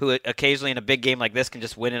players who occasionally in a big game like this can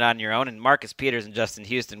just win it on your own, and Marcus Peters and Justin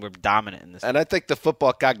Houston were dominant in this. And I think the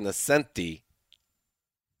football cognoscenti,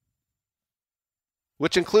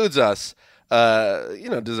 which includes us,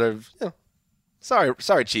 deserve,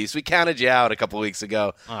 Sorry, Chiefs. We counted you out a couple weeks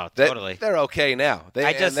ago. Oh, totally. They're okay now. They're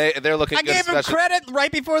looking good. I gave them credit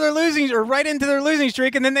right before their losing, or right into their losing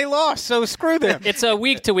streak, and then they lost. So screw them. It's a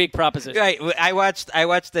week-to-week proposition. Right. I watched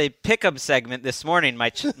the pick-up segment this morning. My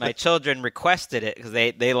children requested it because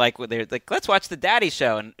they're like, let's watch the Daddy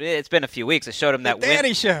Show, and it's been a few weeks. I showed them that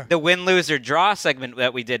Daddy Show, the win, lose, or draw segment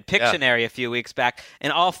that we did Pictionary a few weeks back,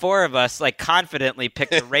 and all 4 of us confidently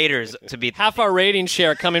picked the Raiders to beat. Half our rating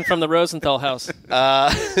share coming from the Rosenthal house.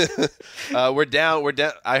 We're down.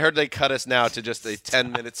 I heard they cut us now to just a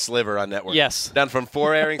 10-minute sliver on network. Yes, down from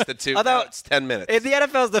 4 airings to 2. Although it's 10 minutes. In the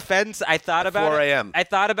NFL's defense, I thought about 4 a.m. I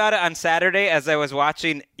thought about it on Saturday as I was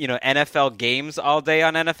watching, NFL games all day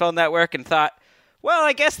on NFL Network, and thought, well,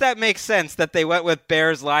 I guess that makes sense that they went with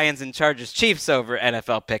Bears, Lions, and Chargers, Chiefs over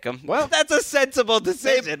NFL Pick'em. Well, that's a sensible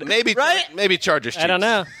decision, maybe right? Maybe Chargers, Chiefs. I don't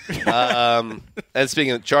know. And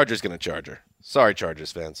speaking of Chargers, going to Charger. Sorry,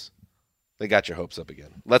 Chargers fans. They got your hopes up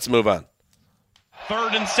again. Let's move on.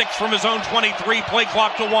 3rd and 6 from his own 23. Play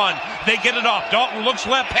clock to 1. They get it off. Dalton looks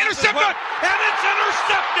left. Intercepted! And it's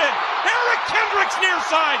intercepted! Eric Kendricks near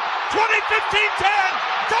side. 20-15-10.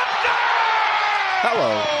 Touchdown!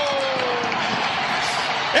 Hello.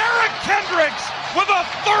 Eric Kendricks with a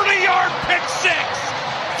 30-yard pick six.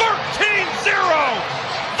 13-0.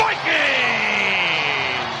 Vikings!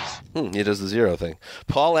 He does the 0 thing.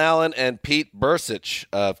 Paul Allen and Pete Bursich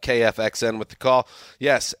of KFXN with the call.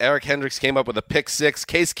 Yes, Eric Hendricks came up with a pick 6.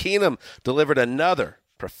 Case Keenum delivered another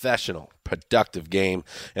professional, productive game.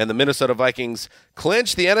 And the Minnesota Vikings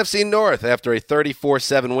clinched the NFC North after a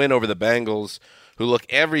 34-7 win over the Bengals, who look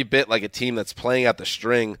every bit like a team that's playing out the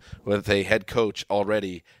string with a head coach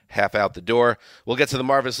already half out the door. We'll get to the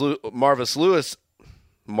Marvin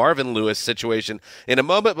Lewis situation in a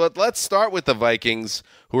moment, but let's start with the Vikings,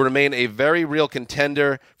 who remain a very real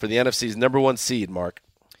contender for the NFC's number 1 seed, Mark.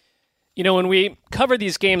 You know, when we cover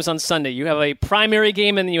these games on Sunday, you have a primary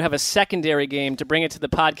game and then you have a secondary game to bring it to the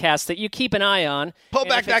podcast that you keep an eye on. Pull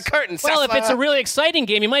back that curtain. Well, if it's a really exciting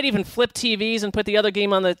game, you might even flip TVs and put the other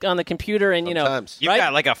game on the computer, and Sometimes. You've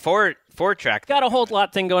got like a four-track. Got a whole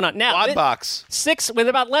lot thing going on. Now, Quad box. With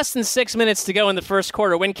about less than 6 minutes to go in the first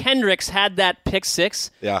quarter, when Kendricks had that pick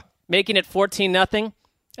six, making it 14-0,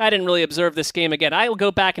 I didn't really observe this game again. I will go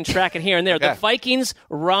back and track it here and there. The Vikings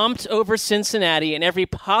romped over Cincinnati in every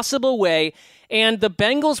possible way, and the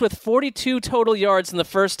Bengals with 42 total yards in the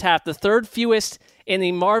first half, the third fewest in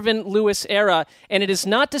the Marvin Lewis era, and it is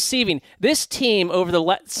not deceiving. This team,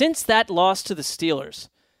 since that loss to the Steelers,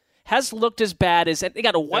 has looked as bad as they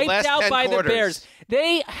got wiped out by the Bears.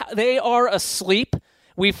 They are asleep.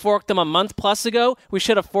 We forked them a month plus ago. We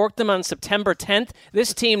should have forked them on September 10th.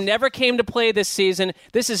 This team never came to play this season.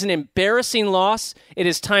 This is an embarrassing loss. It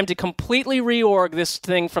is time to completely reorg this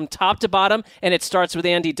thing from top to bottom, and it starts with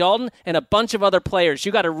Andy Dalton and a bunch of other players.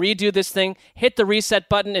 You got to redo this thing, hit the reset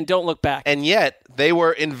button, and don't look back. And yet, they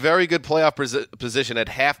were in very good playoff position at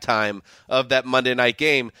halftime of that Monday night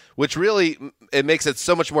game, which really it makes it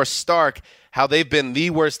so much more stark how they've been the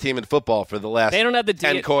worst team in football for the last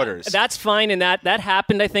 10 quarters. That's fine, and that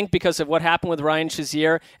happened, I think, because of what happened with Ryan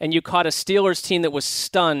Shazier, and you caught a Steelers team that was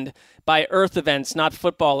stunned by earth events, not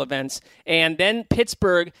football events. And then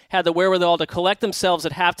Pittsburgh had the wherewithal to collect themselves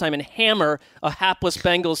at halftime and hammer a hapless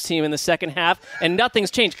Bengals team in the second half, and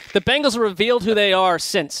nothing's changed. The Bengals have revealed who they are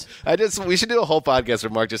since. We should do a whole podcast where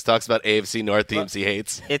Mark just talks about AFC North teams he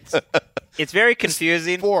hates. It's very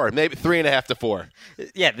confusing. 4, maybe 3.5 to 4.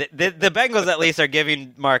 Yeah, the Bengals at least are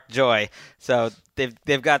giving Mark joy, so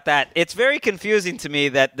they've got that. It's very confusing to me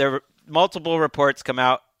that there are multiple reports come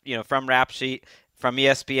out, from Rap Sheet, from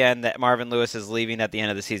ESPN, that Marvin Lewis is leaving at the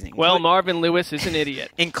end of the season. Well, Marvin Lewis is an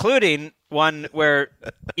idiot. Including one where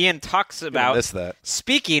Ian talks about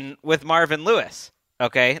speaking with Marvin Lewis.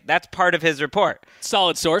 Okay, that's part of his report.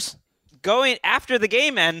 Solid source. Going after the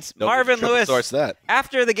game ends, Marvin Lewis.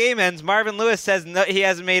 After the game ends, Marvin Lewis says he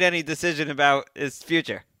hasn't made any decision about his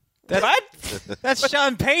future. What? That's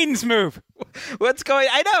Sean Payton's move. What's going?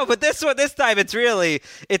 I know, but this time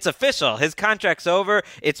it's official. His contract's over.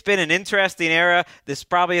 It's been an interesting era. This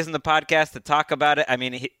probably isn't the podcast to talk about it. I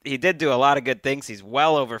mean, he did do a lot of good things. He's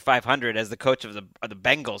well over 500 as the coach of the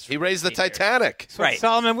Bengals. He raised the Titanic. Right.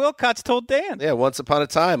 Solomon Wilcott's told Dan. Yeah, once upon a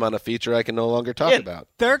time on a feature I can no longer talk about.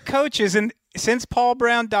 Their coaches, since Paul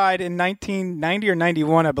Brown died in 1990 or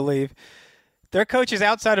 91, I believe, their coaches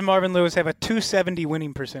outside of Marvin Lewis have a .270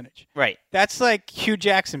 winning percentage. Right. That's like Hugh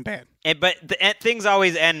Jackson bad. But things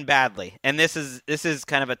always end badly, and this is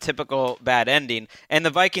kind of a typical bad ending. And the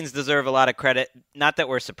Vikings deserve a lot of credit. Not that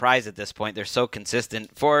we're surprised at this point; they're so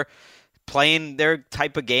consistent for playing their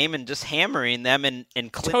type of game and just hammering them and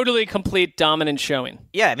totally complete dominant showing.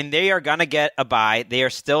 Yeah, I mean they are gonna get a bye. They are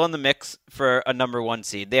still in the mix for a number 1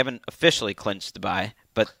 seed. They haven't officially clinched the bye,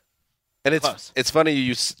 but. And it's funny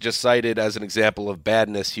you just cited as an example of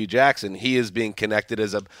badness Hugh Jackson. He is being connected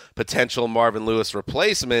as a potential Marvin Lewis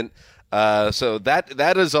replacement. So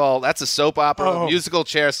that is all. That's a soap opera, musical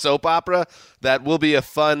chair soap opera that will be a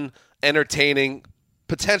fun, entertaining,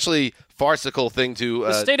 potentially farcical thing to.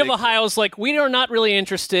 The state of Ohio is like, we are not really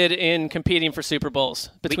interested in competing for Super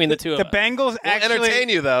Bowls between the two of us. The Bengals actually entertain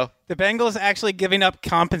you though. The Bengals actually giving up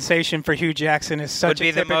compensation for Hugh Jackson is such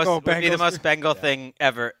a typical Bengals. Would be the most Bengal thing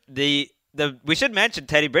ever. We should mention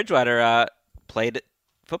Teddy Bridgewater played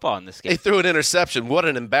football in this game. He threw an interception. What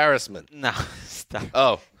an embarrassment! No,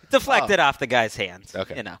 stop. Deflected off the guy's hands.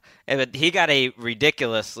 Okay, But he got a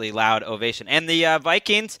ridiculously loud ovation. And the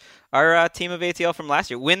Vikings, our team of ATL from last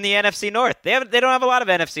year, win the NFC North. They don't have a lot of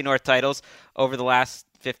NFC North titles over the last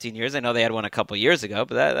 15 years. I know they had one a couple years ago,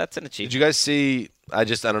 but that's an achievement. Did you guys see? I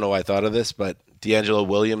don't know why I thought of this, but D'Angelo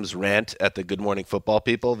Williams' rant at the Good Morning Football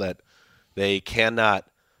people that they cannot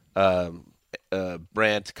Kyle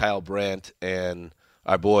Brandt, and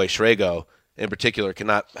our boy Schrago in particular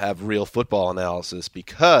cannot have real football analysis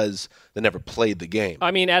because they never played the game.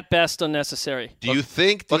 I mean, at best, unnecessary. Do you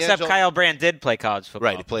think except Kyle Brandt did play college football.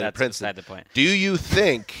 Right, he played at Princeton. That's beside the point. Do you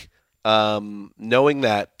think, knowing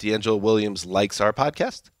that, D'Angelo Williams likes our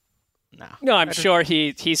podcast? No, I'm sure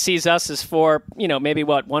he sees us as maybe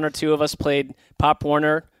one or two of us played Pop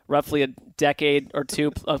Warner roughly a decade or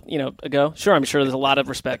two ago. Sure, I'm sure there's a lot of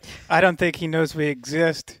respect. I don't think he knows we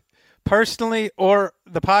exist personally or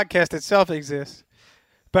the podcast itself exists.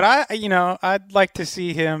 But I'd like to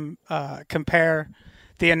see him compare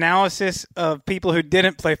the analysis of people who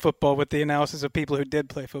didn't play football with the analysis of people who did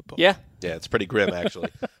play football. Yeah, it's pretty grim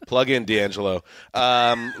actually. Plug in D'Angelo.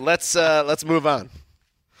 Let's move on.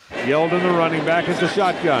 Yeldon, the running back, is the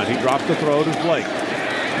shotgun. He drops the throw to Blake.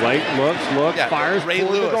 Blake looks, fires Ray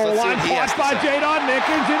toward Lewis. the goal line. Caught by Jadon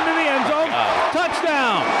Mickens into the end zone.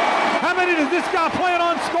 Touchdown. How many does this guy plan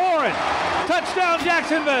on scoring? Touchdown,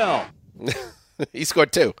 Jacksonville. He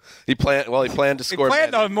scored 2. He planned to score. He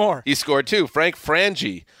planned on more. He scored 2. Frank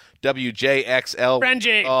Frangie, WJXL.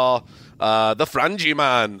 Frangie. The Frangie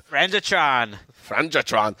man. Frangatron.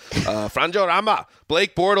 Franjorama.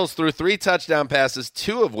 Blake Bortles threw 3 touchdown passes,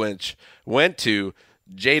 2 of which went to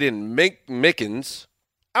Jaden Mickens.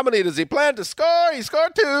 How many does he plan to score? He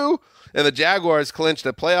scored 2. And the Jaguars clinched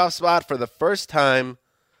a playoff spot for the first time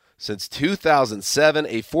since 2007,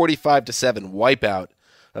 a 45-7 wipeout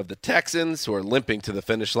of the Texans, who are limping to the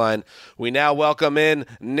finish line. We now welcome in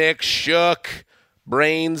Nick Shook,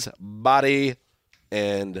 brains, body,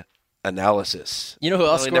 and analysis. You know who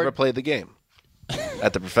else scored? Never played the game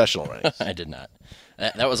at the professional ranks. I did not.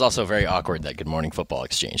 That was also very awkward, that Good Morning Football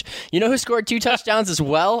exchange. You know who scored 2 touchdowns as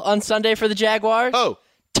well on Sunday for the Jaguars? Oh.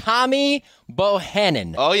 Tommy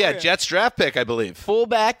Bohannon. Oh, yeah, Jets draft pick, I believe.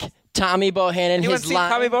 Fullback Tommy Bohannon. Anyone seen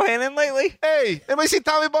Tommy Bohannon lately? Hey, anybody see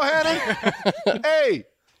Tommy Bohannon? Hey,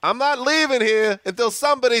 I'm not leaving here until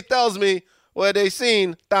somebody tells me where they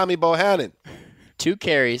seen Tommy Bohannon. 2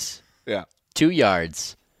 carries. Yeah. 2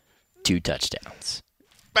 yards. 2 touchdowns.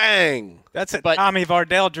 Bang. That's a Tommy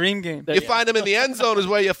Vardell dream game. You find him in the end zone is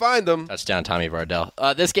where you find him. Touchdown, Tommy Vardell.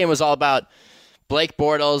 This game was all about Blake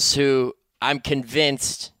Bortles, who I'm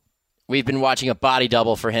convinced we've been watching a body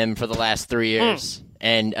double for him for the last 3 years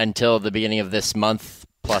and until the beginning of this month,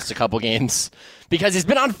 plus a couple games, because he's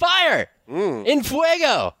been on fire in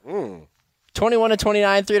Fuego.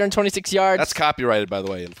 21-29, 326 yards. That's copyrighted, by the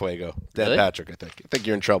way, in Fuego. Dan Really? Patrick, I think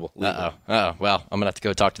you're in trouble. Uh-oh. Oh, well, I'm going to have to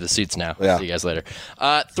go talk to the suits now. Yeah. See you guys later.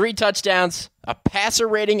 3 touchdowns, a passer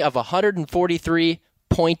rating of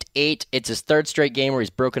 143.8. It's his 3rd straight game where he's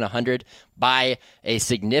broken 100 by a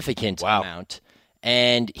significant amount.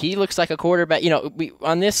 And he looks like a quarterback.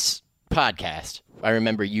 On this podcast, I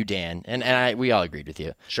remember you, Dan, and we all agreed with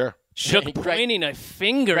you. Sure. Shook pointing a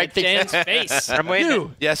finger at Dan's face. I'm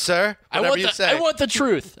waiting. Yes, sir. I want the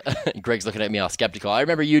truth. Greg's looking at me all skeptical. I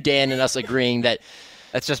remember you, Dan, and us agreeing that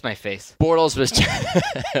That's just my face. Bortles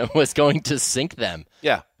was going to sink them.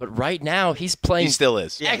 Yeah. But right now, he's playing He still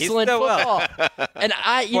is. excellent football. And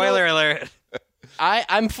Spoiler alert.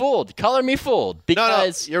 I'm fooled. Color me fooled.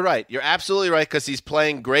 Because No, you're right. You're absolutely right because he's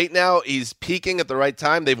playing great now. He's peaking at the right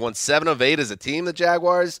time. They've won 7 of 8 as a team, the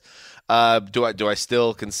Jaguars. Am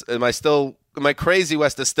I crazy,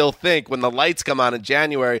 Wes, to still think when the lights come on in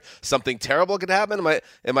January something terrible could happen?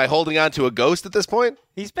 Am I holding on to a ghost at this point?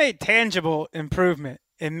 He's made tangible improvement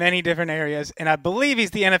in many different areas, and I believe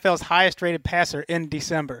he's the NFL's highest-rated passer in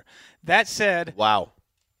December. That said, wow.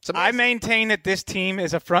 I maintain that this team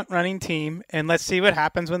is a front-running team, and let's see what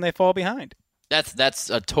happens when they fall behind. That's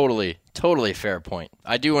a totally fair point.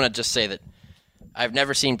 I do want to just say that I've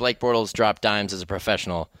never seen Blake Bortles drop dimes as a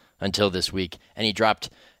professional until this week, and he dropped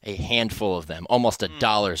a handful of them, almost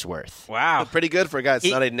 $1 worth. Wow. Pretty good for a guy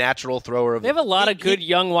that's not a natural thrower. They have a lot of good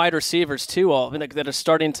young wide receivers, too, that are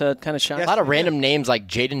starting to kind of shine. Yes, a lot of random names like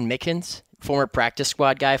Jaden Mickens, former practice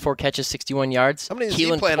squad guy, 4 catches, 61 yards. How many is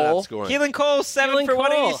he planning on scoring? Keelan Cole, 7 for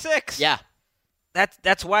 186. Yeah.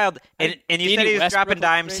 That's wild. And you said he was dropping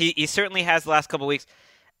dimes. He certainly has the last couple of weeks.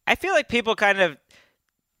 I feel like people kind of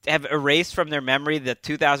have erased from their memory the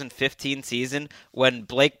 2015 season when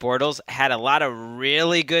Blake Bortles had a lot of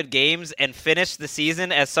really good games and finished the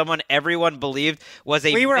season as someone everyone believed was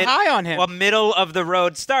We were high on him. a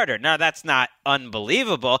middle-of-the-road starter. Now, that's not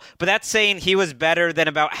unbelievable, but that's saying he was better than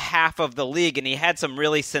about half of the league, and he had some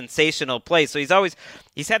really sensational plays. So he's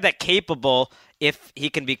had that capable if he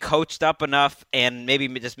can be coached up enough and maybe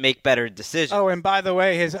just make better decisions. Oh, and by the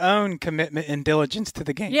way, his own commitment and diligence to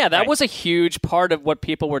the game. Yeah, that was a huge part of what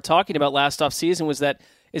people were talking about last offseason was that,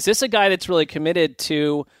 is this a guy that's really committed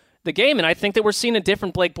to the game? And I think that we're seeing a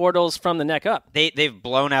different Blake Bortles from the neck up. They've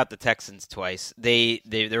blown out the Texans twice.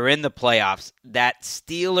 They're in the playoffs. That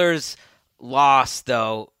Steelers loss,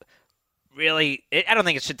 though, really, I don't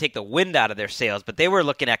think it should take the wind out of their sails, but they were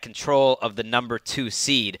looking at control of the number 2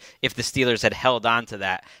 seed if the Steelers had held on to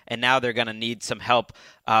that. And now they're going to need some help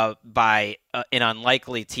by an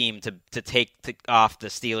unlikely team to take off the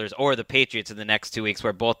Steelers or the Patriots in the next 2 weeks,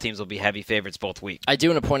 where both teams will be heavy favorites both weeks. I do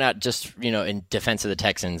want to point out, just in defense of the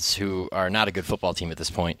Texans, who are not a good football team at this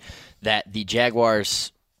point, that the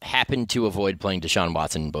Jaguars happened to avoid playing Deshaun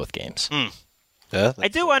Watson in both games. Yeah, I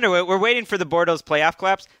do wonder, we're waiting for the Bordeaux playoff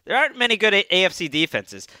collapse. There aren't many good AFC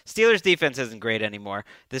defenses. Steelers defense isn't great anymore.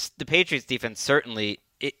 The Patriots defense certainly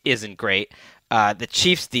isn't great. The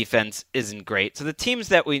Chiefs defense isn't great. So the teams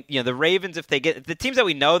that the Ravens, the teams that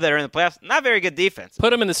we know that are in the playoffs, not very good defense.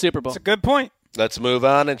 Put them in the Super Bowl. That's a good point. Let's move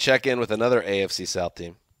on and check in with another AFC South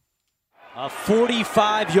team. A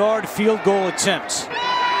 45-yard field goal attempt.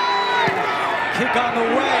 Kick on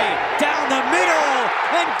the way, down the middle,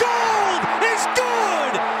 and Gould is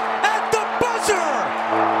good at the buzzer!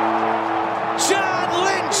 John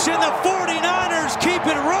Lynch and the 49ers keep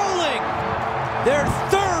it rolling. Their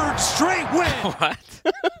third straight win. What?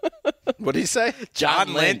 What did he say?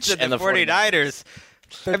 John Lynch and the 49ers.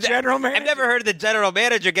 The general manager? I've never heard the general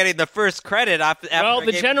manager getting the first credit after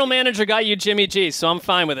the general manager got you Jimmy G, so I'm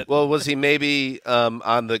fine with it. Well, was he maybe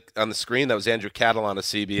on the screen? That was Andrew Cattle on a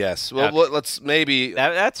CBS. Well, Okay. let's maybe.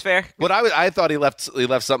 That's fair. What I thought he left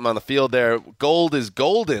something on the field there. Gold is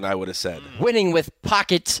golden, I would have said. Winning with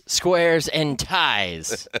pockets, squares, and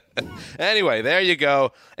ties. Anyway, there you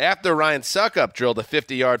go. After Ryan Suckup drilled a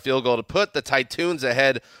 50-yard field goal to put the Titans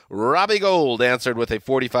ahead, Robbie Gould answered with a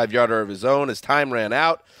 45-yarder of his own as time ran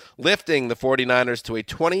out, lifting the 49ers to a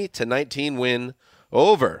 20-19 win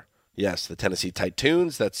over, yes, the Tennessee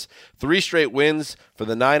Titans. That's 3 straight wins for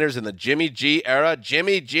the Niners in the Jimmy G era.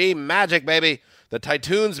 Jimmy G magic, baby. The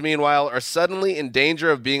Titans, meanwhile, are suddenly in danger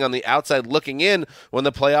of being on the outside looking in when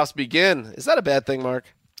the playoffs begin. Is that a bad thing, Mark?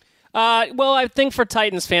 Well, I think for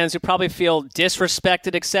Titans fans who probably feel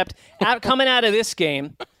disrespected, except coming out of this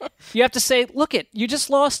game, you have to say, look, you just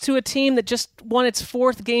lost to a team that just won its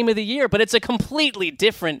 4th game of the year, but it's a completely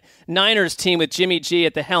different Niners team with Jimmy G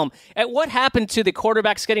at the helm. At what happened to the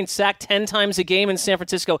quarterbacks getting sacked 10 times a game in San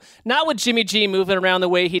Francisco? Not with Jimmy G moving around the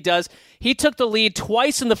way he does. He took the lead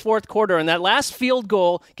twice in the 4th quarter, and that last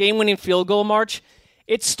game-winning field goal march,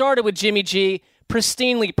 it started with Jimmy G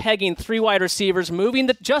pristinely pegging 3 wide receivers,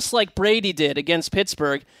 just like Brady did against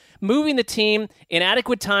Pittsburgh, moving the team in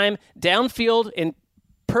adequate time, downfield in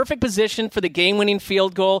perfect position for the game-winning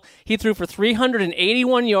field goal. He threw for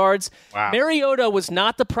 381 yards. Wow. Mariota was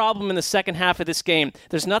not the problem in the second half of this game.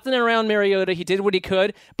 There's nothing around Mariota. He did what he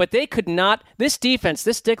could, but they could not, this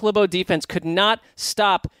Dick LeBeau defense could not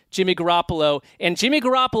stop Jimmy Garoppolo, and Jimmy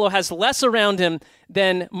Garoppolo has less around him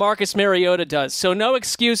than Marcus Mariota does. So no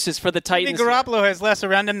excuses for the Titans. Jimmy Garoppolo has less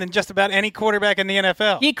around him than just about any quarterback in the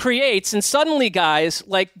NFL. He creates, and suddenly guys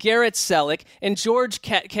like Garrett Selleck and George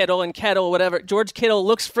Kittle, George Kittle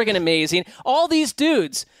looks friggin' amazing. All these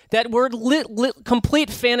dudes that were complete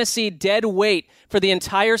fantasy dead weight for the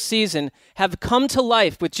entire season have come to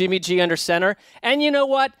life with Jimmy G under center. And you know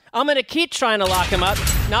what? I'm going to keep trying to lock him up.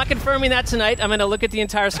 Not confirming that tonight. I'm going to look at the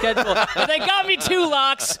entire schedule. But they got me 2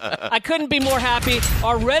 locks. I couldn't be more happy.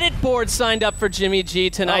 Our Reddit board signed up for Jimmy G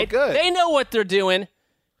tonight. Oh, good. They know what they're doing.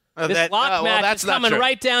 This lock match is coming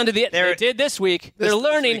right down to the end. They did this week. They're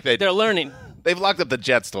learning. They're learning. They've locked up the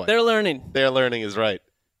Jets twice. They're learning. They're learning is right.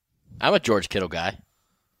 I'm a George Kittle guy.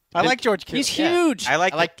 I like George Kittle. He's huge. I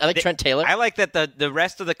like Trent Taylor. I like that the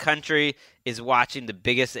rest of the country is watching the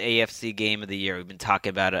biggest AFC game of the year. We've been talking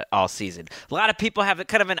about it all season. A lot of people have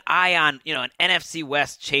kind of an eye on, an NFC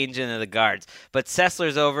West changing of the guards. But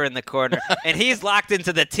Sessler's over in the corner, and he's locked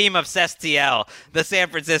into the team of Sestiel, the San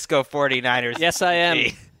Francisco 49ers. Yes, I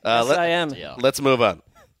am. I am. Let's move on.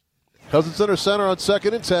 Cousins under center on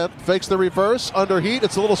 2nd and 10. Fakes the reverse. Under heat.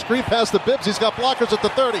 It's a little screen past the Bibbs. He's got blockers at the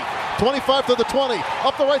 30. 25 to the 20.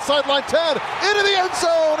 Up the right sideline 10. Into the end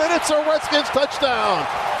zone. And it's a Redskins touchdown.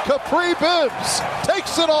 Capri Bibbs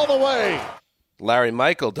takes it all the way. Larry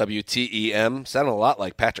Michael, WTEM, sounded a lot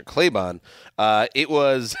like Patrick Claybon. It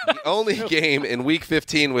was the only game in Week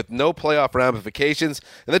 15 with no playoff ramifications,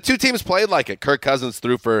 and the two teams played like it. Kirk Cousins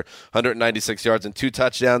threw for 196 yards and 2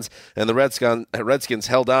 touchdowns, and the Redskins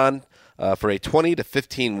held on for a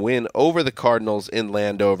 20-15 win over the Cardinals in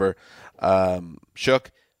Landover. Shook.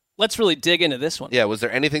 Let's really dig into this one. Yeah, was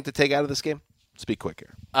there anything to take out of this game? Speak quick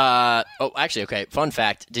here. Actually, okay. Fun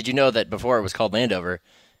fact. Did you know that before it was called Landover,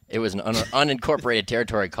 it was an unincorporated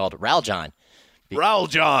territory called Raljon?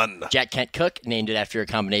 Raljon. Jack Kent Cook named it after a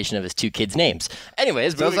combination of his 2 kids' names.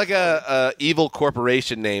 Anyways. Sounds like a evil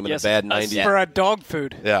corporation name in a bad 90s. For a dog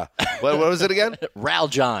food. Yeah. What was it again?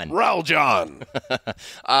 Raljon. Raljon.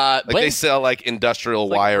 They sell industrial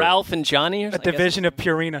wire. Ralph and Johnny? A division of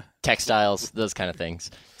Purina. Textiles, those kind of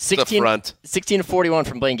things. The front. 16-41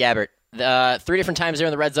 from Blaine Gabbert. 3 different times there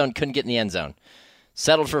in the red zone, couldn't get in the end zone.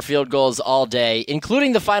 Settled for field goals all day,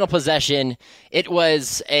 including the final possession. It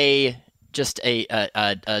was just a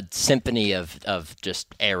symphony of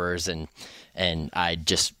just errors, and I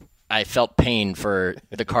I felt pain for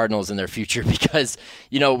the Cardinals and their future because,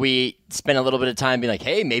 we spent a little bit of time being like,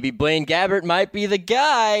 hey, maybe Blaine Gabbert might be the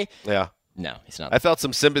guy. Yeah. No, he's not. I felt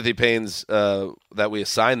some sympathy pains that we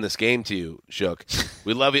assigned this game to you, Shook.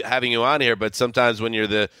 We love having you on here, but sometimes when you're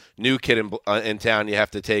the new kid in town, you have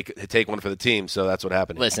to take one for the team. So that's what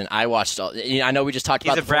happened. Listen, I watched all. I know we just talked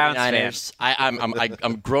about the 49ers.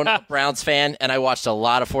 I'm a grown-up Browns fan, and I watched a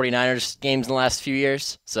lot of 49ers games in the last few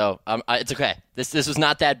years. So it's okay. This was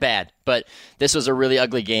not that bad, but this was a really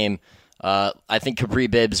ugly game. I think Capri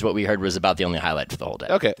Bibbs, what we heard, was about the only highlight for the whole day.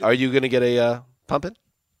 Okay, are you going to get a pumpkin?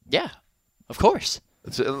 Yeah. Of course.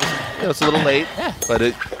 It's a little late, but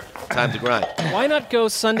time to grind. Why not go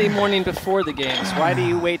Sunday morning before the games? Why do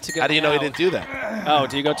you wait to go? How do you know he didn't do that? Oh,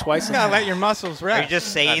 do you go twice? You gotta let your muscles rest. Are you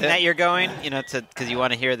just saying that you're going, because you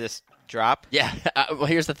want to hear this drop? Yeah. Well,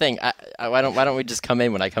 here's the thing. Why don't we just come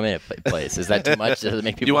in when I come in at place? Is that too much? Does it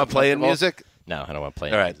make people? Do you want playing music? No, I don't want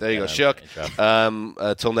playing. All right, there you go, Shook.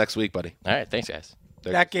 Till next week, buddy. All right, thanks, guys.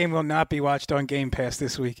 That game will not be watched on Game Pass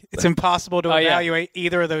this week. It's impossible to evaluate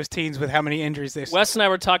either of those teams with how many injuries they. Wes and I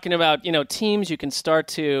were talking about, teams you can start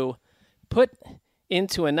to put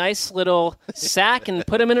into a nice little sack and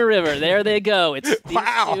put them in a river. There they go. These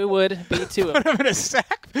two would be two of them. Put them in a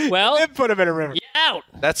sack? Well, then put them in a river. Out.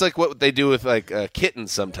 That's like what they do with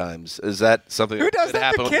kittens sometimes. Is that something Who does that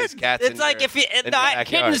happen to with these cats? It's like if you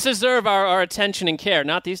kittens deserve our attention and care,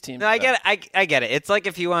 not these teams. No, I get it. I get it. It's like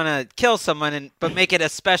if you want to kill someone but make it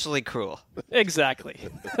especially cruel. Exactly.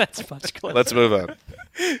 That's much closer. Let's move on.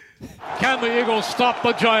 Can the Eagles stop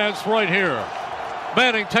the Giants right here?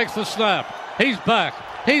 Manning takes the snap. He's back.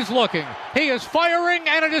 He's looking. He is firing,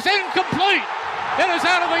 and it is incomplete. It is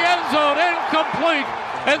out of the end zone. Incomplete.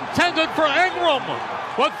 Intended for Ingram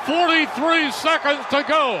with 43 seconds to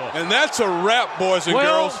go. And that's a wrap, boys and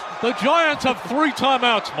girls. The Giants have 3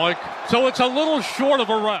 timeouts, Mike, so it's a little short of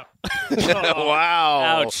a wrap. Wow.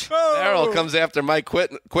 Ouch. Darrell comes after Mike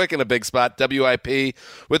Quick in a big spot. WIP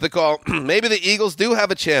with the call. Maybe the Eagles do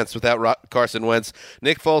have a chance without Carson Wentz.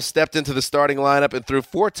 Nick Foles stepped into the starting lineup and threw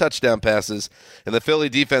 4 touchdown passes, and the Philly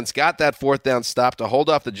defense got that 4th down stop to hold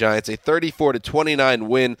off the Giants, a 34-29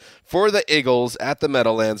 win for the Eagles at the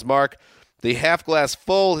Meadowlands. Mark, the half-glass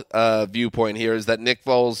full viewpoint here is that Nick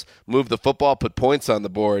Foles moved the football, put points on the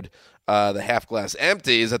board. The half-glass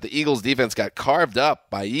empty is that the Eagles' defense got carved up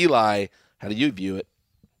by Eli. How do you view it?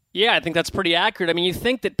 Yeah, I think that's pretty accurate. I mean, you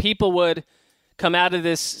think that people would come out of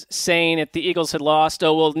this saying if the Eagles had lost,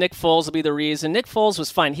 Nick Foles will be the reason. Nick Foles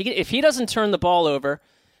was fine. If he doesn't turn the ball over,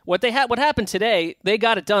 what happened today, they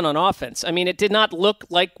got it done on offense. I mean, it did not look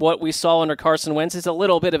like what we saw under Carson Wentz. It's a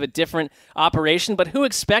little bit of a different operation, but who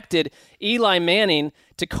expected Eli Manning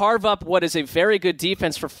to carve up what is a very good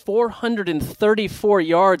defense for 434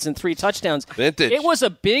 yards and 3 touchdowns? Vintage. It was a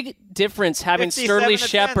big difference having Sterling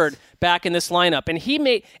Shepard back in this lineup. And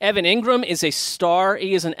Evan Ingram is a star.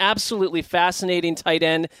 He is an absolutely fascinating tight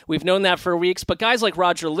end. We've known that for weeks. But guys like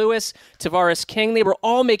Roger Lewis, Tavares King, they were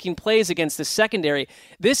all making plays against the secondary.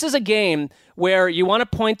 This is a game where you want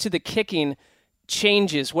to point to the kicking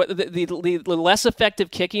changes, what the less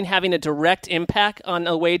effective kicking having a direct impact on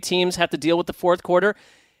the way teams have to deal with the fourth quarter.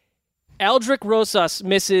 Aldrick Rosas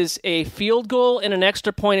misses a field goal and an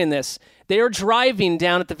extra point in this. They are driving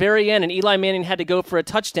down at the very end, and Eli Manning had to go for a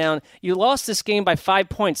touchdown. You lost this game by 5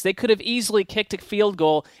 points. They could have easily kicked a field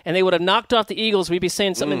goal, and they would have knocked off the Eagles. We'd be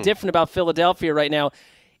saying something different about Philadelphia right now.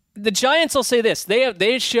 The Giants, I'll say this: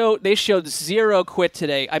 they showed zero quit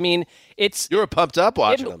today. I mean, you were pumped up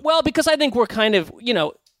watching them. Well, because I think we're kind of,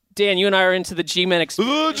 Dan, you and I are into the G-Men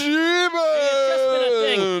experience. The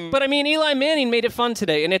G-Men! But I mean, Eli Manning made it fun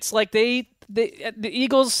today, and it's like the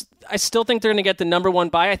Eagles, I still think they're going to get the number 1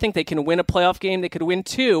 bye. I think they can win a playoff game. They could win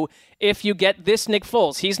 2 if you get this Nick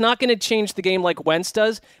Foles. He's not going to change the game like Wentz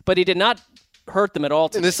does, but he did not hurt them at all.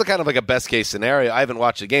 And this is kind of like a best-case scenario. I haven't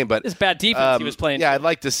watched the game, but it's bad defense he was playing. Yeah, I'd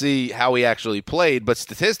like to see how he actually played, but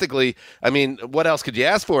statistically, I mean, what else could you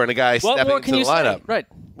ask for in a guy stepping into the lineup? Say? Right.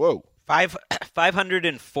 Whoa.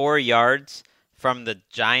 504 yards from the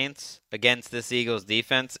Giants against this Eagles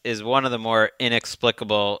defense is one of the more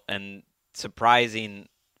inexplicable and surprising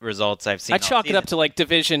results I've seen. I chalk it up to like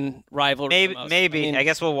division rivalry. Maybe. I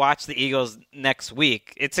guess we'll watch the Eagles next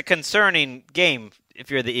week. It's a concerning game if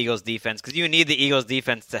you're the Eagles defense, because you need the Eagles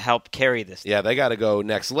defense to help carry this team. Yeah, they got to go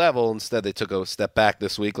next level. Instead, they took a step back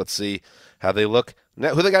this week. Let's see how they look.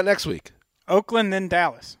 Who they got next week? Oakland, then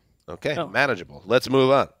Dallas. Okay, manageable. Let's move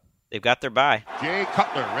on. They've got their bye. Jay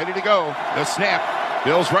Cutler ready to go. The snap.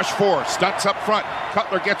 Bills rush 4. Stunts up front.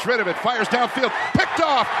 Cutler gets rid of it. Fires downfield. Picked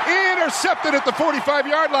off. Intercepted at the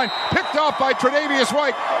 45-yard line. Picked off by Tre'Davious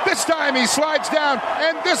White. This time he slides down,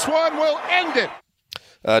 and this one will end it.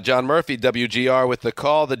 John Murphy, WGR, with the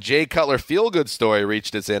call. The Jay Cutler feel-good story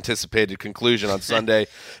reached its anticipated conclusion on Sunday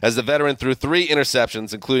as the veteran threw 3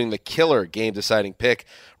 interceptions, including the killer game-deciding pick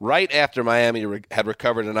right after Miami had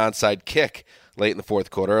recovered an onside kick late in the fourth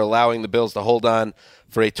quarter, allowing the Bills to hold on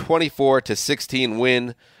for a 24-16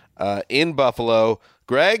 win in Buffalo.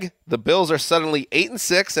 Greg, the Bills are suddenly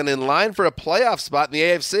 8-6 and in line for a playoff spot in the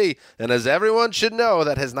AFC. And as everyone should know,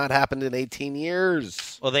 that has not happened in 18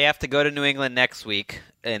 years. Well, they have to go to New England next week,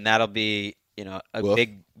 and that'll be a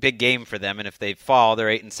big game for them. And if they fall, they're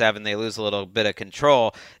 8-7. They lose a little bit of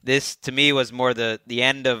control. This, to me, was more the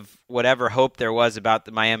end of whatever hope there was about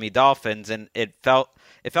the Miami Dolphins, and it felt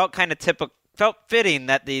kind of typical. Felt fitting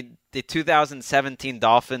that the 2017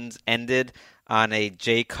 Dolphins ended on a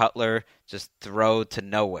Jay Cutler just throw to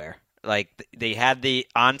nowhere. Like, they had the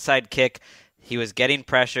onside kick. He was getting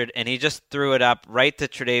pressured, and he just threw it up right to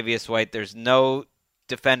Tre'Davious White. There's no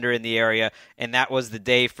defender in the area, and that was the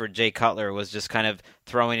day for Jay Cutler, was just kind of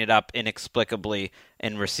throwing it up inexplicably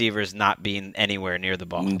and receivers not being anywhere near the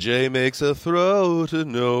ball. Jay makes a throw to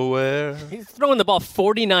nowhere. He's throwing the ball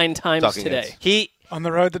 49 times today. He on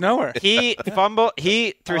the road to nowhere. He fumbled.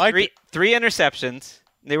 He threw three interceptions.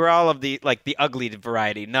 They were all of the ugly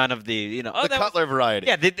variety, none of the the Cutler variety.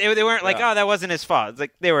 Yeah, they weren't like, oh, that wasn't his fault. It's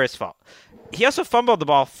like they were his fault. He also fumbled the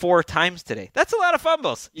ball 4 times today. That's a lot of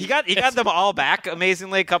fumbles. He got them all back.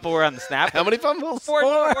 Amazingly, a couple were on the snap. How many fumbles?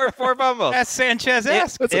 Four fumbles. That's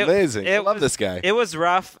Sanchez-esque. That's amazing. I love this guy. It was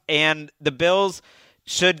rough, and the Bills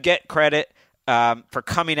should get credit for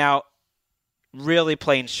coming out really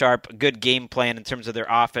playing sharp. A good game plan in terms of their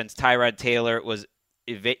offense. Tyrod Taylor was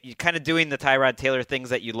kind of doing the Tyrod Taylor things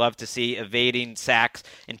that you love to see, evading sacks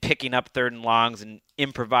and picking up 3rd and longs and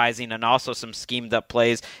improvising, and also some schemed up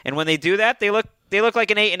plays. And when they do that, they look like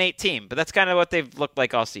an 8-8 team. But that's kind of what they've looked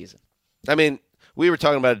like all season. I mean, we were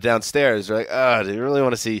talking about it downstairs. We're like, do you really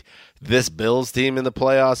want to see this Bills team in the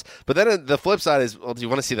playoffs? But then the flip side is, well, do you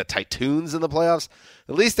want to see the Titans in the playoffs?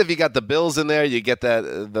 At least if you got the Bills in there, you get that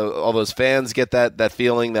all those fans get that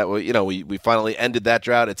feeling that we finally ended that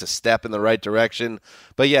drought. It's a step in the right direction.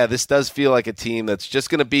 But yeah, this does feel like a team that's just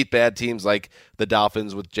going to beat bad teams like the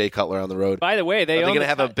Dolphins with Jay Cutler on the road. By the way, they're going to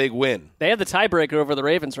have a big win. They have the tiebreaker over the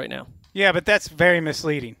Ravens right now. Yeah, but that's very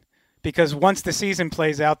misleading. Because once the season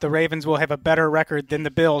plays out, the Ravens will have a better record than the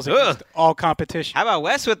Bills against all competition. How about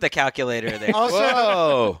Wes with the calculator there?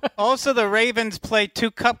 Also, the Ravens play 2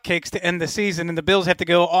 cupcakes to end the season, and the Bills have to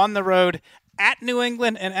go on the road at New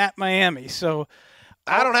England and at Miami. So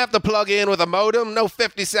I don't have to plug in with a modem, no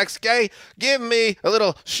 56K. Give me a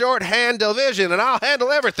little shorthand division, and I'll handle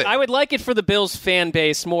everything. I would like it for the Bills fan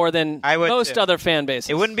base more than most other fan bases.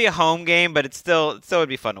 It wouldn't be a home game, but it still would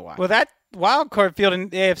be fun to watch. Well, that wild card field in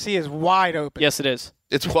the AFC is wide open. Yes, it is.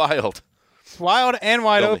 It's wild. It's wild and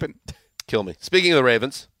wide open. Kill me. Speaking of the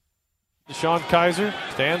Ravens. DeShone Kizer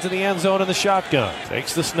stands in the end zone in the shotgun.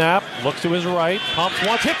 Takes the snap, looks to his right, pumps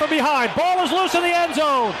once, hit from behind. Ball is loose in the end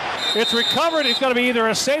zone. It's recovered. It's going to be either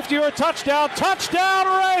a safety or a touchdown. Touchdown,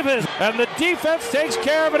 Ravens! And the defense takes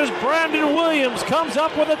care of it as Brandon Williams comes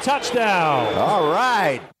up with a touchdown. All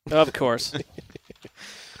right. Of course.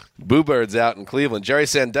 Boo Birds out in Cleveland. Jerry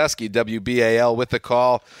Sandusky, WBAL, with the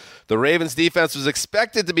call. The Ravens defense was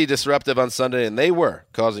expected to be disruptive on Sunday, and they were,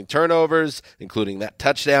 causing turnovers, including that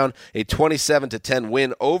touchdown, a 27-10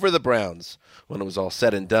 win over the Browns. When it was all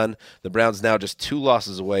said and done, the Browns now just 2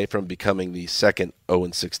 losses away from becoming the second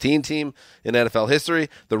 0-16 team in NFL history.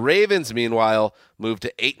 The Ravens, meanwhile, moved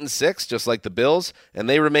to 8-6, just like the Bills, and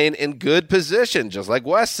they remain in good position, just like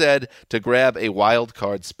Wes said, to grab a wild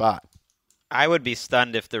card spot. I would be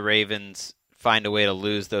stunned if the Ravens find a way to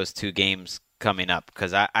lose those 2 games coming up,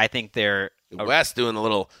 because I think they're... Wes doing a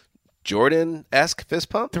little Jordan-esque fist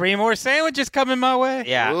pump. 3 more sandwiches coming my way.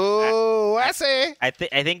 Yeah. Ooh, Wesy. I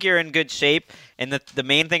think you're in good shape, and the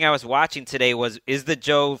main thing I was watching today is the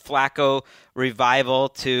Joe Flacco revival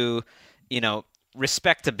to,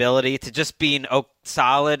 respectability, to just being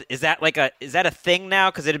solid. Is that a thing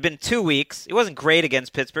now? Because it had been 2 weeks. It wasn't great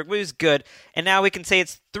against Pittsburgh, but it was good. And now we can say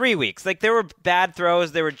it's 3 weeks. Like, there were bad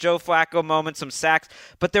throws, there were Joe Flacco moments, some sacks,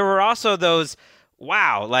 but there were also those,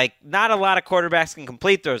 wow, like not a lot of quarterbacks can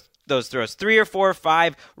complete those throws. 3 or 4 or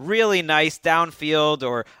 5 really nice downfield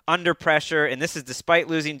or under pressure. And this is despite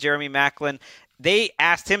losing Jeremy Maclin. They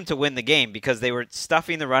asked him to win the game because they were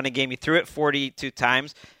stuffing the running game. He threw it 42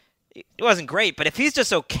 times. It wasn't great, but if he's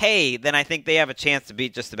just okay, then I think they have a chance to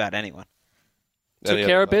beat just about anyone. Took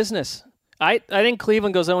care of business. I think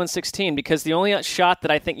Cleveland goes 0-16 because the only shot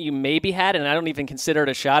that I think you maybe had, and I don't even consider it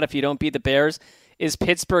a shot if you don't beat the Bears, is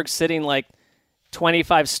Pittsburgh sitting like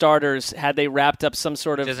 25 starters had they wrapped up some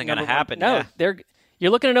sort of... Which isn't going to happen. No, You're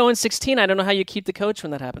looking at 0-16. I don't know how you keep the coach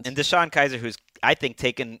when that happens. And Deshaun Kaiser, who's, I think,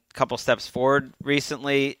 taken a couple steps forward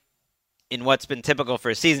recently in what's been typical for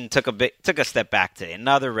a season, took a step back today.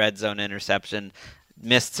 Another red zone interception,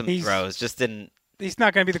 missed some throws, just didn't. He's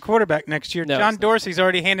not going to be the quarterback next year. No, John Dorsey's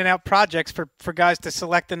already handing out projects for guys to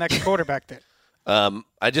select the next quarterback there.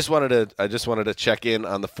 I just wanted to check in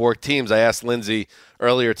on the 4 teams. I asked Lindsay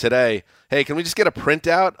earlier today, hey, can we just get a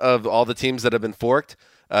printout of all the teams that have been forked,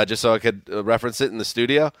 just so I could reference it in the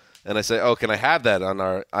studio? And I say, oh, can I have that on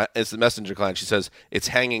our instant messenger client? She says, it's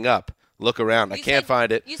hanging up. Look around. I can't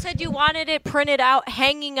find it. You said you wanted it printed out,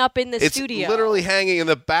 hanging up in the studio. It's literally hanging in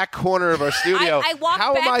the back corner of our studio. I walked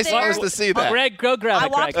How back am I there. supposed to see that? Greg, go grab it. I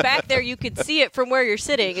walked back there. You could see it from where you're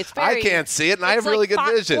sitting. It's very. I can't see it, and I have really good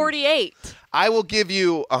Fox vision. 48. I will give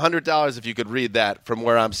you $100 if you could read that from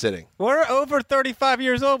where I'm sitting. We're over 35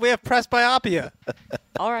 years old. We have presbyopia.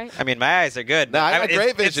 All right. I mean, my eyes are good. No, I have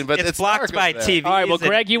great vision, but it's blocked by TV. All right, well,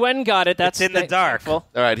 Greg, you went and got it. That's in the dark. All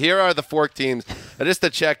right, here are the 4 teams. Just to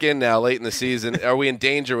check in now, late in the season, are we in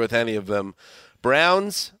danger with any of them?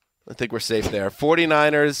 Browns, I think we're safe there.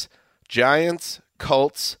 49ers, Giants,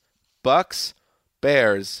 Colts, Bucks,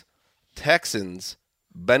 Bears, Texans,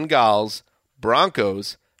 Bengals,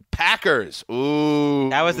 Broncos, Packers. Ooh.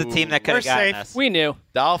 That was the team that could have gotten us. We knew.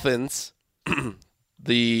 Dolphins,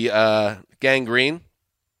 the Gangrene.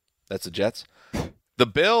 That's the Jets. The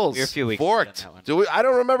Bills. We're a few weeks forked. on that one. I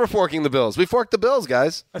don't remember forking the Bills. We forked the Bills,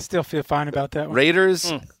 guys. I still feel fine about that one.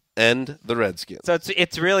 Raiders and the Redskins. So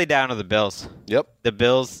it's really down to the Bills. Yep. The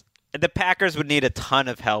Bills. The Packers would need a ton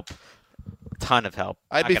of help.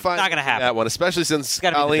 I'd be fine. Not going to happen. That one, especially since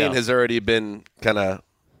gotta be the Colleen Bills. has already been kind of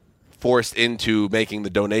forced into making the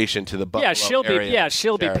donation to the Buffalo area.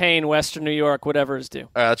 She'll be paying Western New York whatever is due.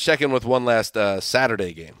 All right, let's check in with one last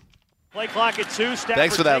Saturday game. Play clock at 2. Stafford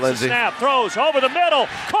Thanks for that, takes Lindsay. a snap, throws over the middle,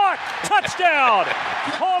 caught, touchdown,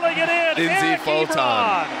 hauling it in, Lindsay Eric Fulton.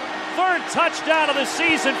 Ebron. 3rd touchdown of the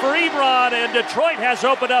season for Ebron, and Detroit has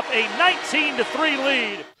opened up a 19-3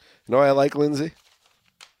 lead. You know why I like Lindsay?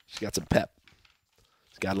 She's got some pep.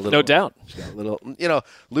 She's got a little. No doubt. She's got a little.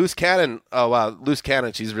 Loose cannon. Oh wow, loose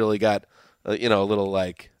cannon. She's really got, a little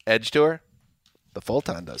like edge to her. The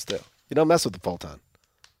Fulton does too. You don't mess with the Fulton.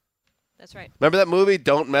 That's right. Remember that movie?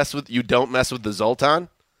 Don't mess with the Zoltan.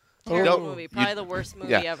 Terrible movie. Probably the worst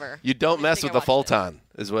movie ever. You don't mess with the Fulton.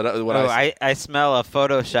 Is what I smell a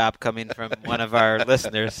Photoshop coming from one of our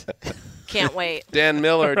listeners. Can't wait. Dan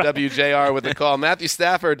Miller, WJR, with the call. Matthew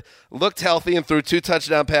Stafford looked healthy and threw 2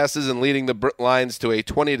 touchdown passes and leading the Lions to a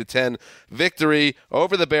 20-10 victory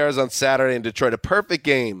over the Bears on Saturday in Detroit. A perfect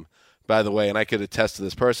game, by the way, and I could attest to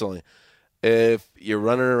this personally. If you're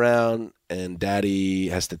running around and Daddy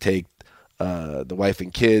has to take the wife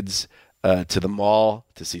and kids to the mall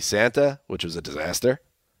to see Santa, which was a disaster.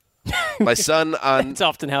 My son on it's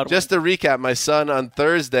often how just to recap, my son on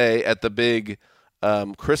Thursday at the big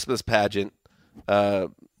Christmas pageant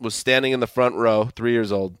was standing in the front row, 3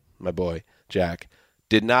 years old, my boy, Jack,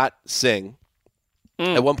 did not sing.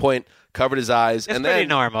 At one point, covered his eyes. It's and pretty then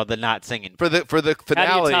normal, the not singing. For the finale,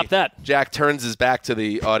 how do you top that? Jack turns his back to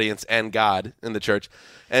the audience and God in the church.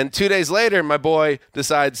 And 2 days later, my boy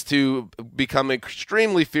decides to become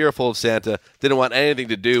extremely fearful of Santa, didn't want anything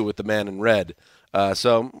to do with the man in red.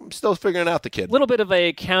 So I'm still figuring out the kid. A little bit of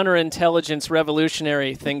a counterintelligence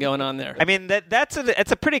revolutionary thing going on there. I mean,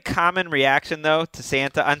 it's a pretty common reaction, though, to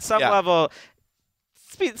Santa. On some level,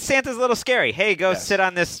 Santa's a little scary. Hey, go sit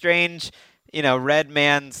on this strange, red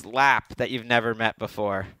man's lap that you've never met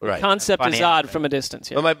before. Right. The concept is odd from a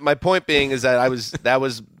distance. Yeah. But my point being is that that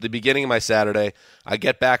was the beginning of my Saturday. I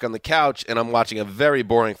get back on the couch and I'm watching a very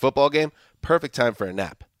boring football game. Perfect time for a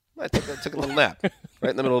nap. I took a little nap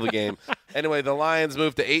right in the middle of the game. Anyway, the Lions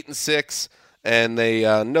moved to 8-6, and they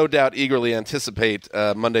no doubt eagerly anticipate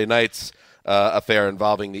Monday night's affair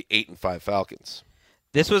involving the 8-5 Falcons.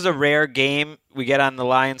 This was a rare game we get on the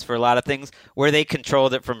Lions for a lot of things where they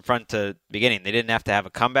controlled it from front to beginning. They didn't have to have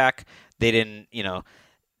a comeback. They didn't,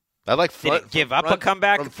 I like didn't give up a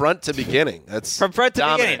comeback from front to beginning. That's from front to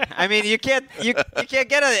dominant. beginning. I mean, you can't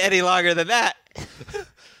get it any longer than that.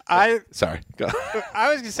 Sorry. Go. I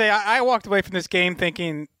was going to say, I walked away from this game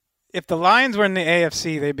thinking if the Lions were in the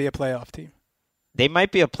AFC, they'd be a playoff team. They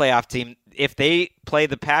might be a playoff team if they play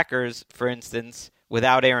the Packers, for instance,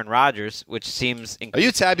 without Aaron Rodgers, which seems Are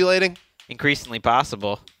you tabulating? Increasingly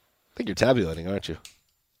possible. I think you're tabulating, aren't you?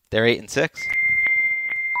 They're 8-6. Let's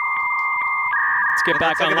get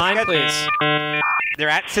back online, please. They're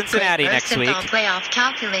at Cincinnati next week. Playoff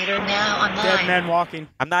calculator now online. Dead men walking.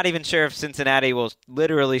 I'm not even sure if Cincinnati will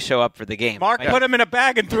literally show up for the game. Mark put them in a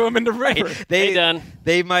bag and threw them in the river.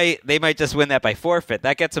 They might just win that by forfeit.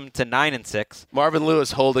 That gets them to 9-6. Marvin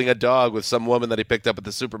Lewis holding a dog with some woman that he picked up at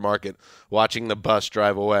the supermarket, watching the bus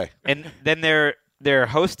drive away. And then they're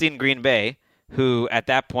hosting Green Bay, who at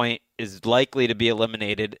that point is likely to be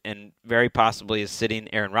eliminated and very possibly is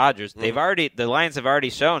sitting Aaron Rodgers. The Lions have already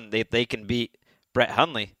shown they can beat Brett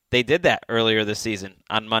Hundley. They did that earlier this season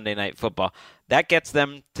on Monday Night Football. That gets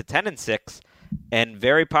them to 10-6, and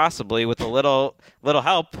very possibly with a little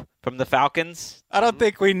help from the Falcons. I don't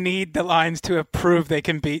think we need the Lions to approve they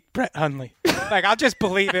can beat Brett Hundley. I'll just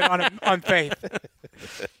believe it on faith.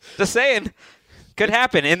 Just saying, could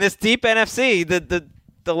happen in this deep NFC.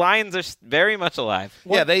 The Lions are very much alive.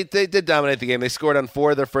 Yeah, they did dominate the game. They scored on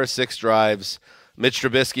 4 of their first 6 drives. Mitch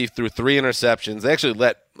Trubisky threw 3 interceptions. They actually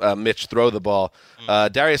let Mitch throw the ball.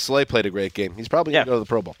 Darius Slay played a great game. He's probably going to go to the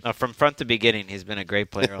Pro Bowl. From front to beginning, he's been a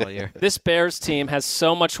great player all year. This Bears team has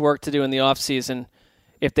so much work to do in the offseason.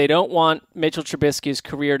 If they don't want Mitchell Trubisky's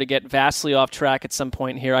career to get vastly off track at some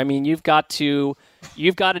point here, I mean, you've got to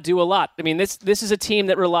do a lot. I mean, this is a team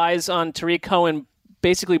that relies on Tariq Cohen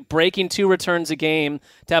basically breaking 2 returns a game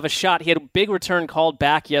to have a shot. He had a big return called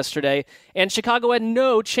back yesterday, and Chicago had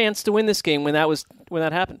no chance to win this game when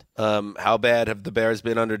that happened. How bad have the Bears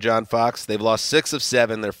been under John Fox? They've lost 6 of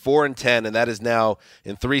 7. They're 4-10, and that is now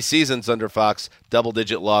in 3 seasons under Fox,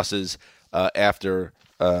 double-digit losses after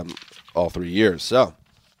all 3 years. So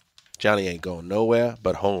Johnny ain't going nowhere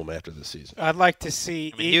but home after this season. I'd like to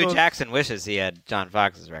see Hugh Jackson wishes he had John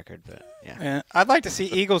Fox's record, but yeah. I'd like to see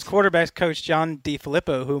Eagles quarterbacks coach John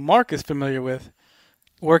DeFilippo, who Mark is familiar with,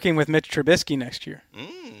 working with Mitch Trubisky next year.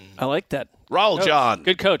 I like that. Roll, John.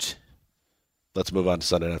 Good coach. Let's move on to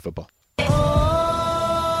Sunday Night Football.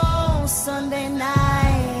 Oh, Sunday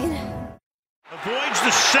night. Avoids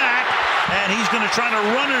the sack, and he's going to try to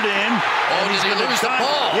run it in. Oh, did he lose the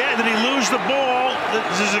ball? Yeah, did he lose the ball?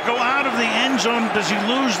 Does it go out of the end zone? Does he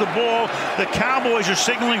lose the ball? The Cowboys are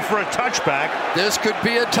signaling for a touchback. This could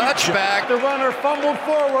be a touchback. The runner fumbled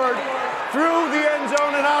forward through the end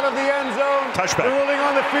zone and out of the end zone. Touchback. The ruling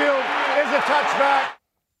on the field is a touchback.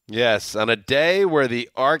 Yes, on a day where the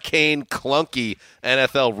arcane, clunky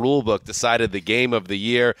NFL rulebook decided the game of the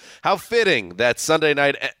year. How fitting that Sunday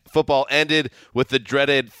Night Football ended with the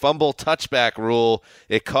dreaded fumble touchback rule.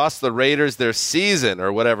 It cost the Raiders their season,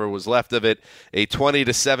 or whatever was left of it, a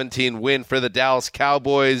 20-17 win for the Dallas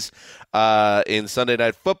Cowboys in Sunday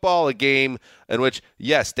Night Football, a game in which,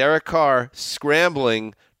 yes, Derek Carr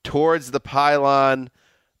scrambling towards the pylon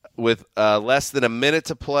with less than a minute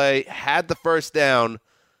to play, had the first down,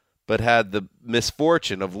 but had the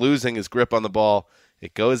misfortune of losing his grip on the ball.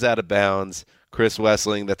 It goes out of bounds. Chris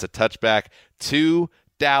Wessling, that's a touchback to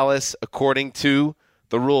Dallas, according to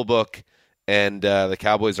the rule book. And the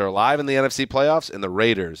Cowboys are alive in the NFC playoffs, and the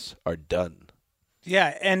Raiders are done.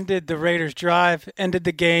 Yeah, ended the Raiders' drive, ended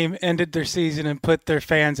the game, ended their season, and put their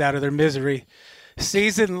fans out of their misery.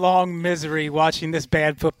 Season-long misery watching this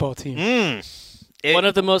bad football team. One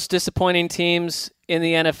of the most disappointing teams in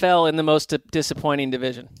the NFL in the most disappointing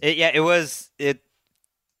division. It was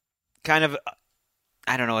kind of,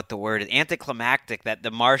 I don't know what the word is, anticlimactic that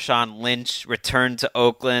the Marshawn Lynch return to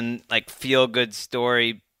Oakland, like feel-good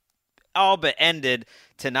story, all but ended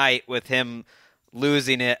tonight with him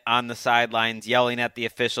losing it on the sidelines, yelling at the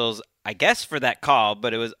officials, I guess for that call,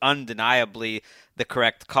 but it was undeniably the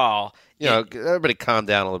correct call. You know, everybody calm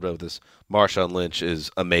down a little bit with this. Marshawn Lynch is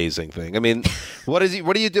amazing thing. I mean, what are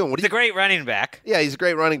you doing? He's a great running back. Yeah, he's a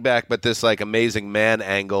great running back, but this like amazing man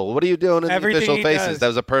angle. What are you doing in the official faces? That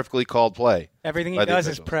was a perfectly called play. Everything he does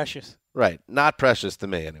is precious. Right. Not precious to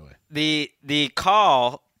me anyway. The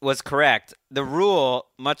call was correct. The rule,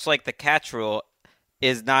 much like the catch rule,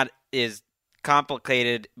 is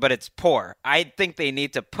complicated, but it's poor. I think they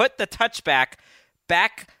need to put the touchback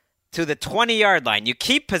back to the 20-yard line. You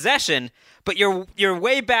keep possession, but you're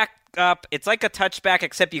way back up. It's like a touchback,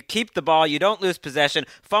 except you keep the ball. You don't lose possession.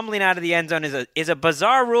 Fumbling out of the end zone is a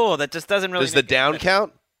bizarre rule that just doesn't really. Does the down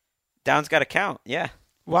count? Down's got to count. Yeah.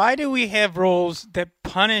 Why do we have rules that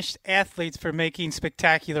punish athletes for making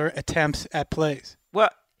spectacular attempts at plays?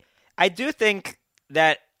 Well, I do think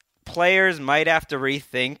that players might have to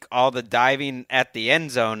rethink all the diving at the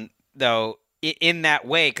end zone, though, in that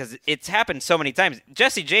way, because it's happened so many times.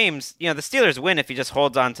 Jesse James, the Steelers win if he just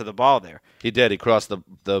holds on to the ball there. He did. He crossed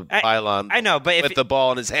the pylon. I know, but with the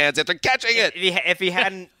ball in his hands after catching it. If he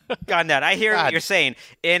hadn't gone down, I hear what you're saying.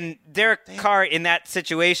 In Derek Carr in that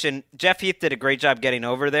situation, Jeff Heath did a great job getting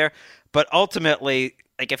over there, but ultimately,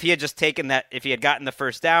 like if he had just taken that, if he had gotten the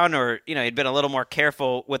first down, or he'd been a little more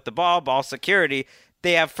careful with the ball security,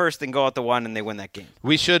 they have first and goal at the 1 and they win that game.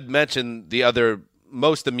 We should mention the other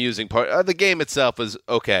most amusing part. The game itself was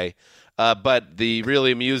okay, but the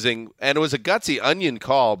really amusing, and it was a gutsy onion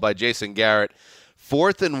call by Jason Garrett.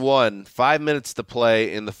 4th and 1, 5 minutes to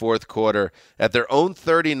play in the fourth quarter. At their own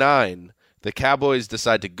 39, the Cowboys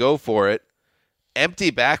decide to go for it. Empty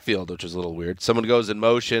backfield, which is a little weird. Someone goes in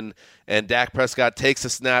motion, and Dak Prescott takes a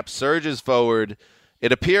snap, surges forward.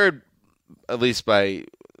 It appeared, at least by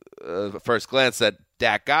first glance, that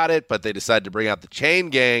Dak got it, but they decided to bring out the chain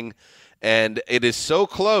gang, and it is so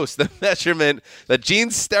close, the measurement, that Gene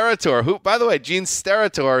Steratore, who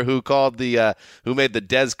called who made the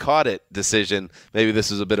Dez caught it decision, maybe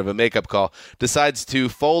this was a bit of a makeup call, decides to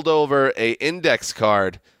fold over a index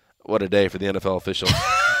card. What a day for the NFL officials.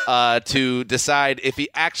 To decide if he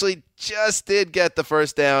actually just did get the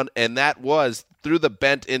first down, and that was through the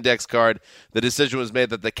bent index card. The decision was made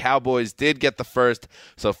that the Cowboys did get the first.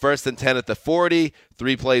 So 1st and 10 at the 40.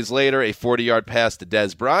 3 plays later, a 40-yard pass to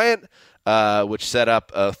Dez Bryant, which set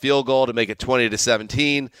up a field goal to make it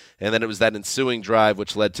 20-17. And then it was that ensuing drive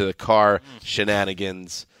which led to the Carr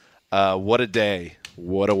shenanigans. What a day.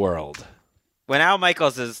 What a world. When Al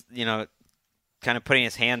Michaels is, kind of putting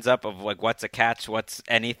his hands up of like what's a catch, what's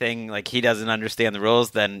anything, like he doesn't understand the rules,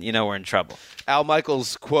 then we're in trouble. Al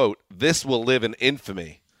Michaels' quote, "This will live in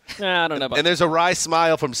infamy." I don't know about and there's a wry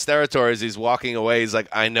smile from Steratore as he's walking away. He's like,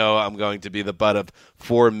 I know I'm going to be the butt of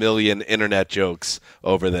 4 million internet jokes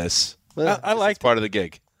over this. Well, I like part of the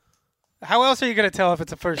gig. How else are you going to tell if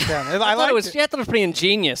it's a first down? I thought it was pretty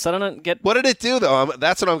ingenious. I don't get. What did it do, though?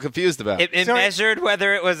 That's what I'm confused about. It measured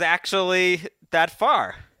whether it was actually that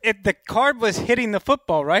far. The card was hitting the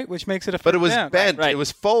football, right? Which makes it a first down. But it was bent. Right. It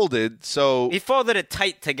was folded, so... He folded it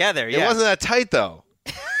tight together, It wasn't that tight, though.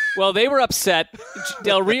 Well, they were upset.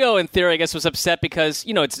 Del Rio, in theory, I guess, was upset because,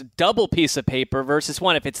 it's a double piece of paper versus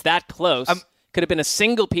one. If it's that close, could have been a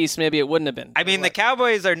single piece, maybe it wouldn't have been. I mean, the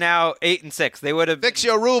Cowboys are now 8-6. They would have... Fix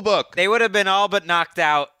your rule book. They would have been all but knocked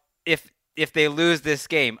out if they lose this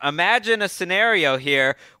game. Imagine a scenario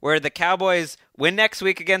here where the Cowboys win next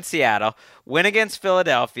week against Seattle, win against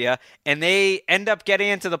Philadelphia, and they end up getting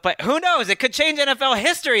into the play. Who knows? It could change NFL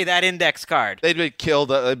history, that index card. They'd be killed.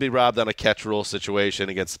 They'd be robbed on a catch rule situation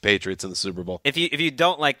against the Patriots in the Super Bowl. If you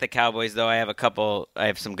don't like the Cowboys, though, I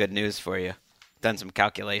have some good news for you. Done some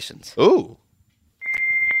calculations. Ooh.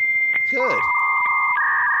 Good.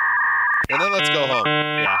 And then let's go home.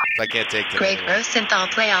 Yeah, I can't take today. Greg Rosenthal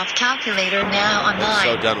playoff calculator now online.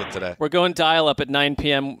 I'm so done with today. We're going dial-up at 9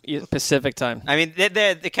 p.m. Pacific time. I mean,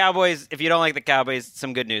 the Cowboys, if you don't like the Cowboys,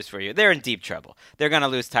 some good news for you. They're in deep trouble. They're going to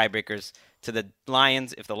lose tiebreakers to the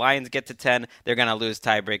Lions. If the Lions get to 10, they're going to lose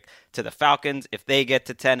tiebreak to the Falcons if they get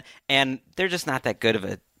to 10. And they're just not that good of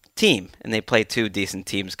a team. And they play 2 decent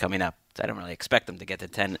teams coming up. So I don't really expect them to get to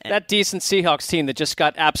 10. That decent Seahawks team that just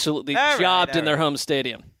got absolutely jobbed in their home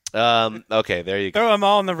stadium. Okay, there you go. Throw them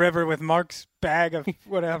all in the river with Mark's bag of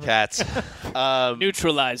whatever. Cats.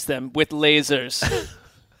 Neutralize them with lasers.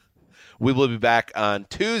 We will be back on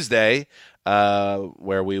Tuesday,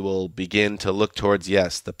 where we will begin to look towards,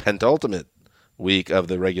 the penultimate week of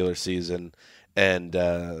the regular season. And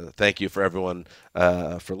thank you for everyone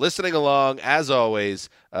for listening along. As always,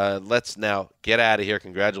 let's now get out of here.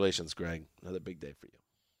 Congratulations, Greg. Another big day for you.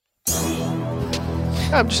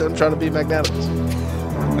 I'm trying to be magnanimous.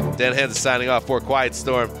 Dan Hansen signing off for Quiet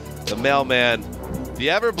Storm, the mailman,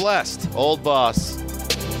 the ever-blessed old boss,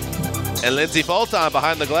 and Lindsey Fulton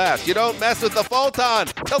behind the glass. You don't mess with the Fulton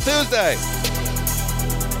till Tuesday.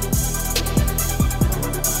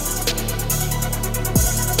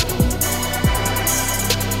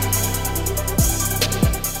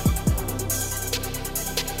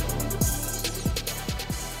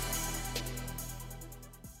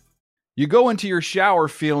 You go into your shower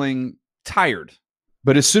feeling tired,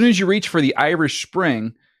 but as soon as you reach for the Irish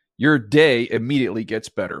Spring, your day immediately gets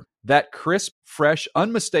better. That crisp, fresh,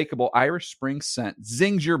 unmistakable Irish Spring scent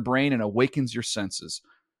zings your brain and awakens your senses.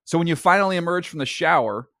 So when you finally emerge from the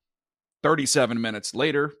shower, 37 minutes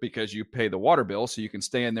later, because you pay the water bill so you can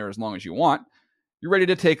stay in there as long as you want, you're ready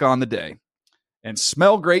to take on the day. And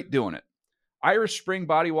smell great doing it. Irish Spring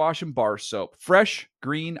Body Wash and Bar Soap. Fresh,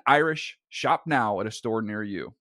 green, Irish. Shop now at a store near you.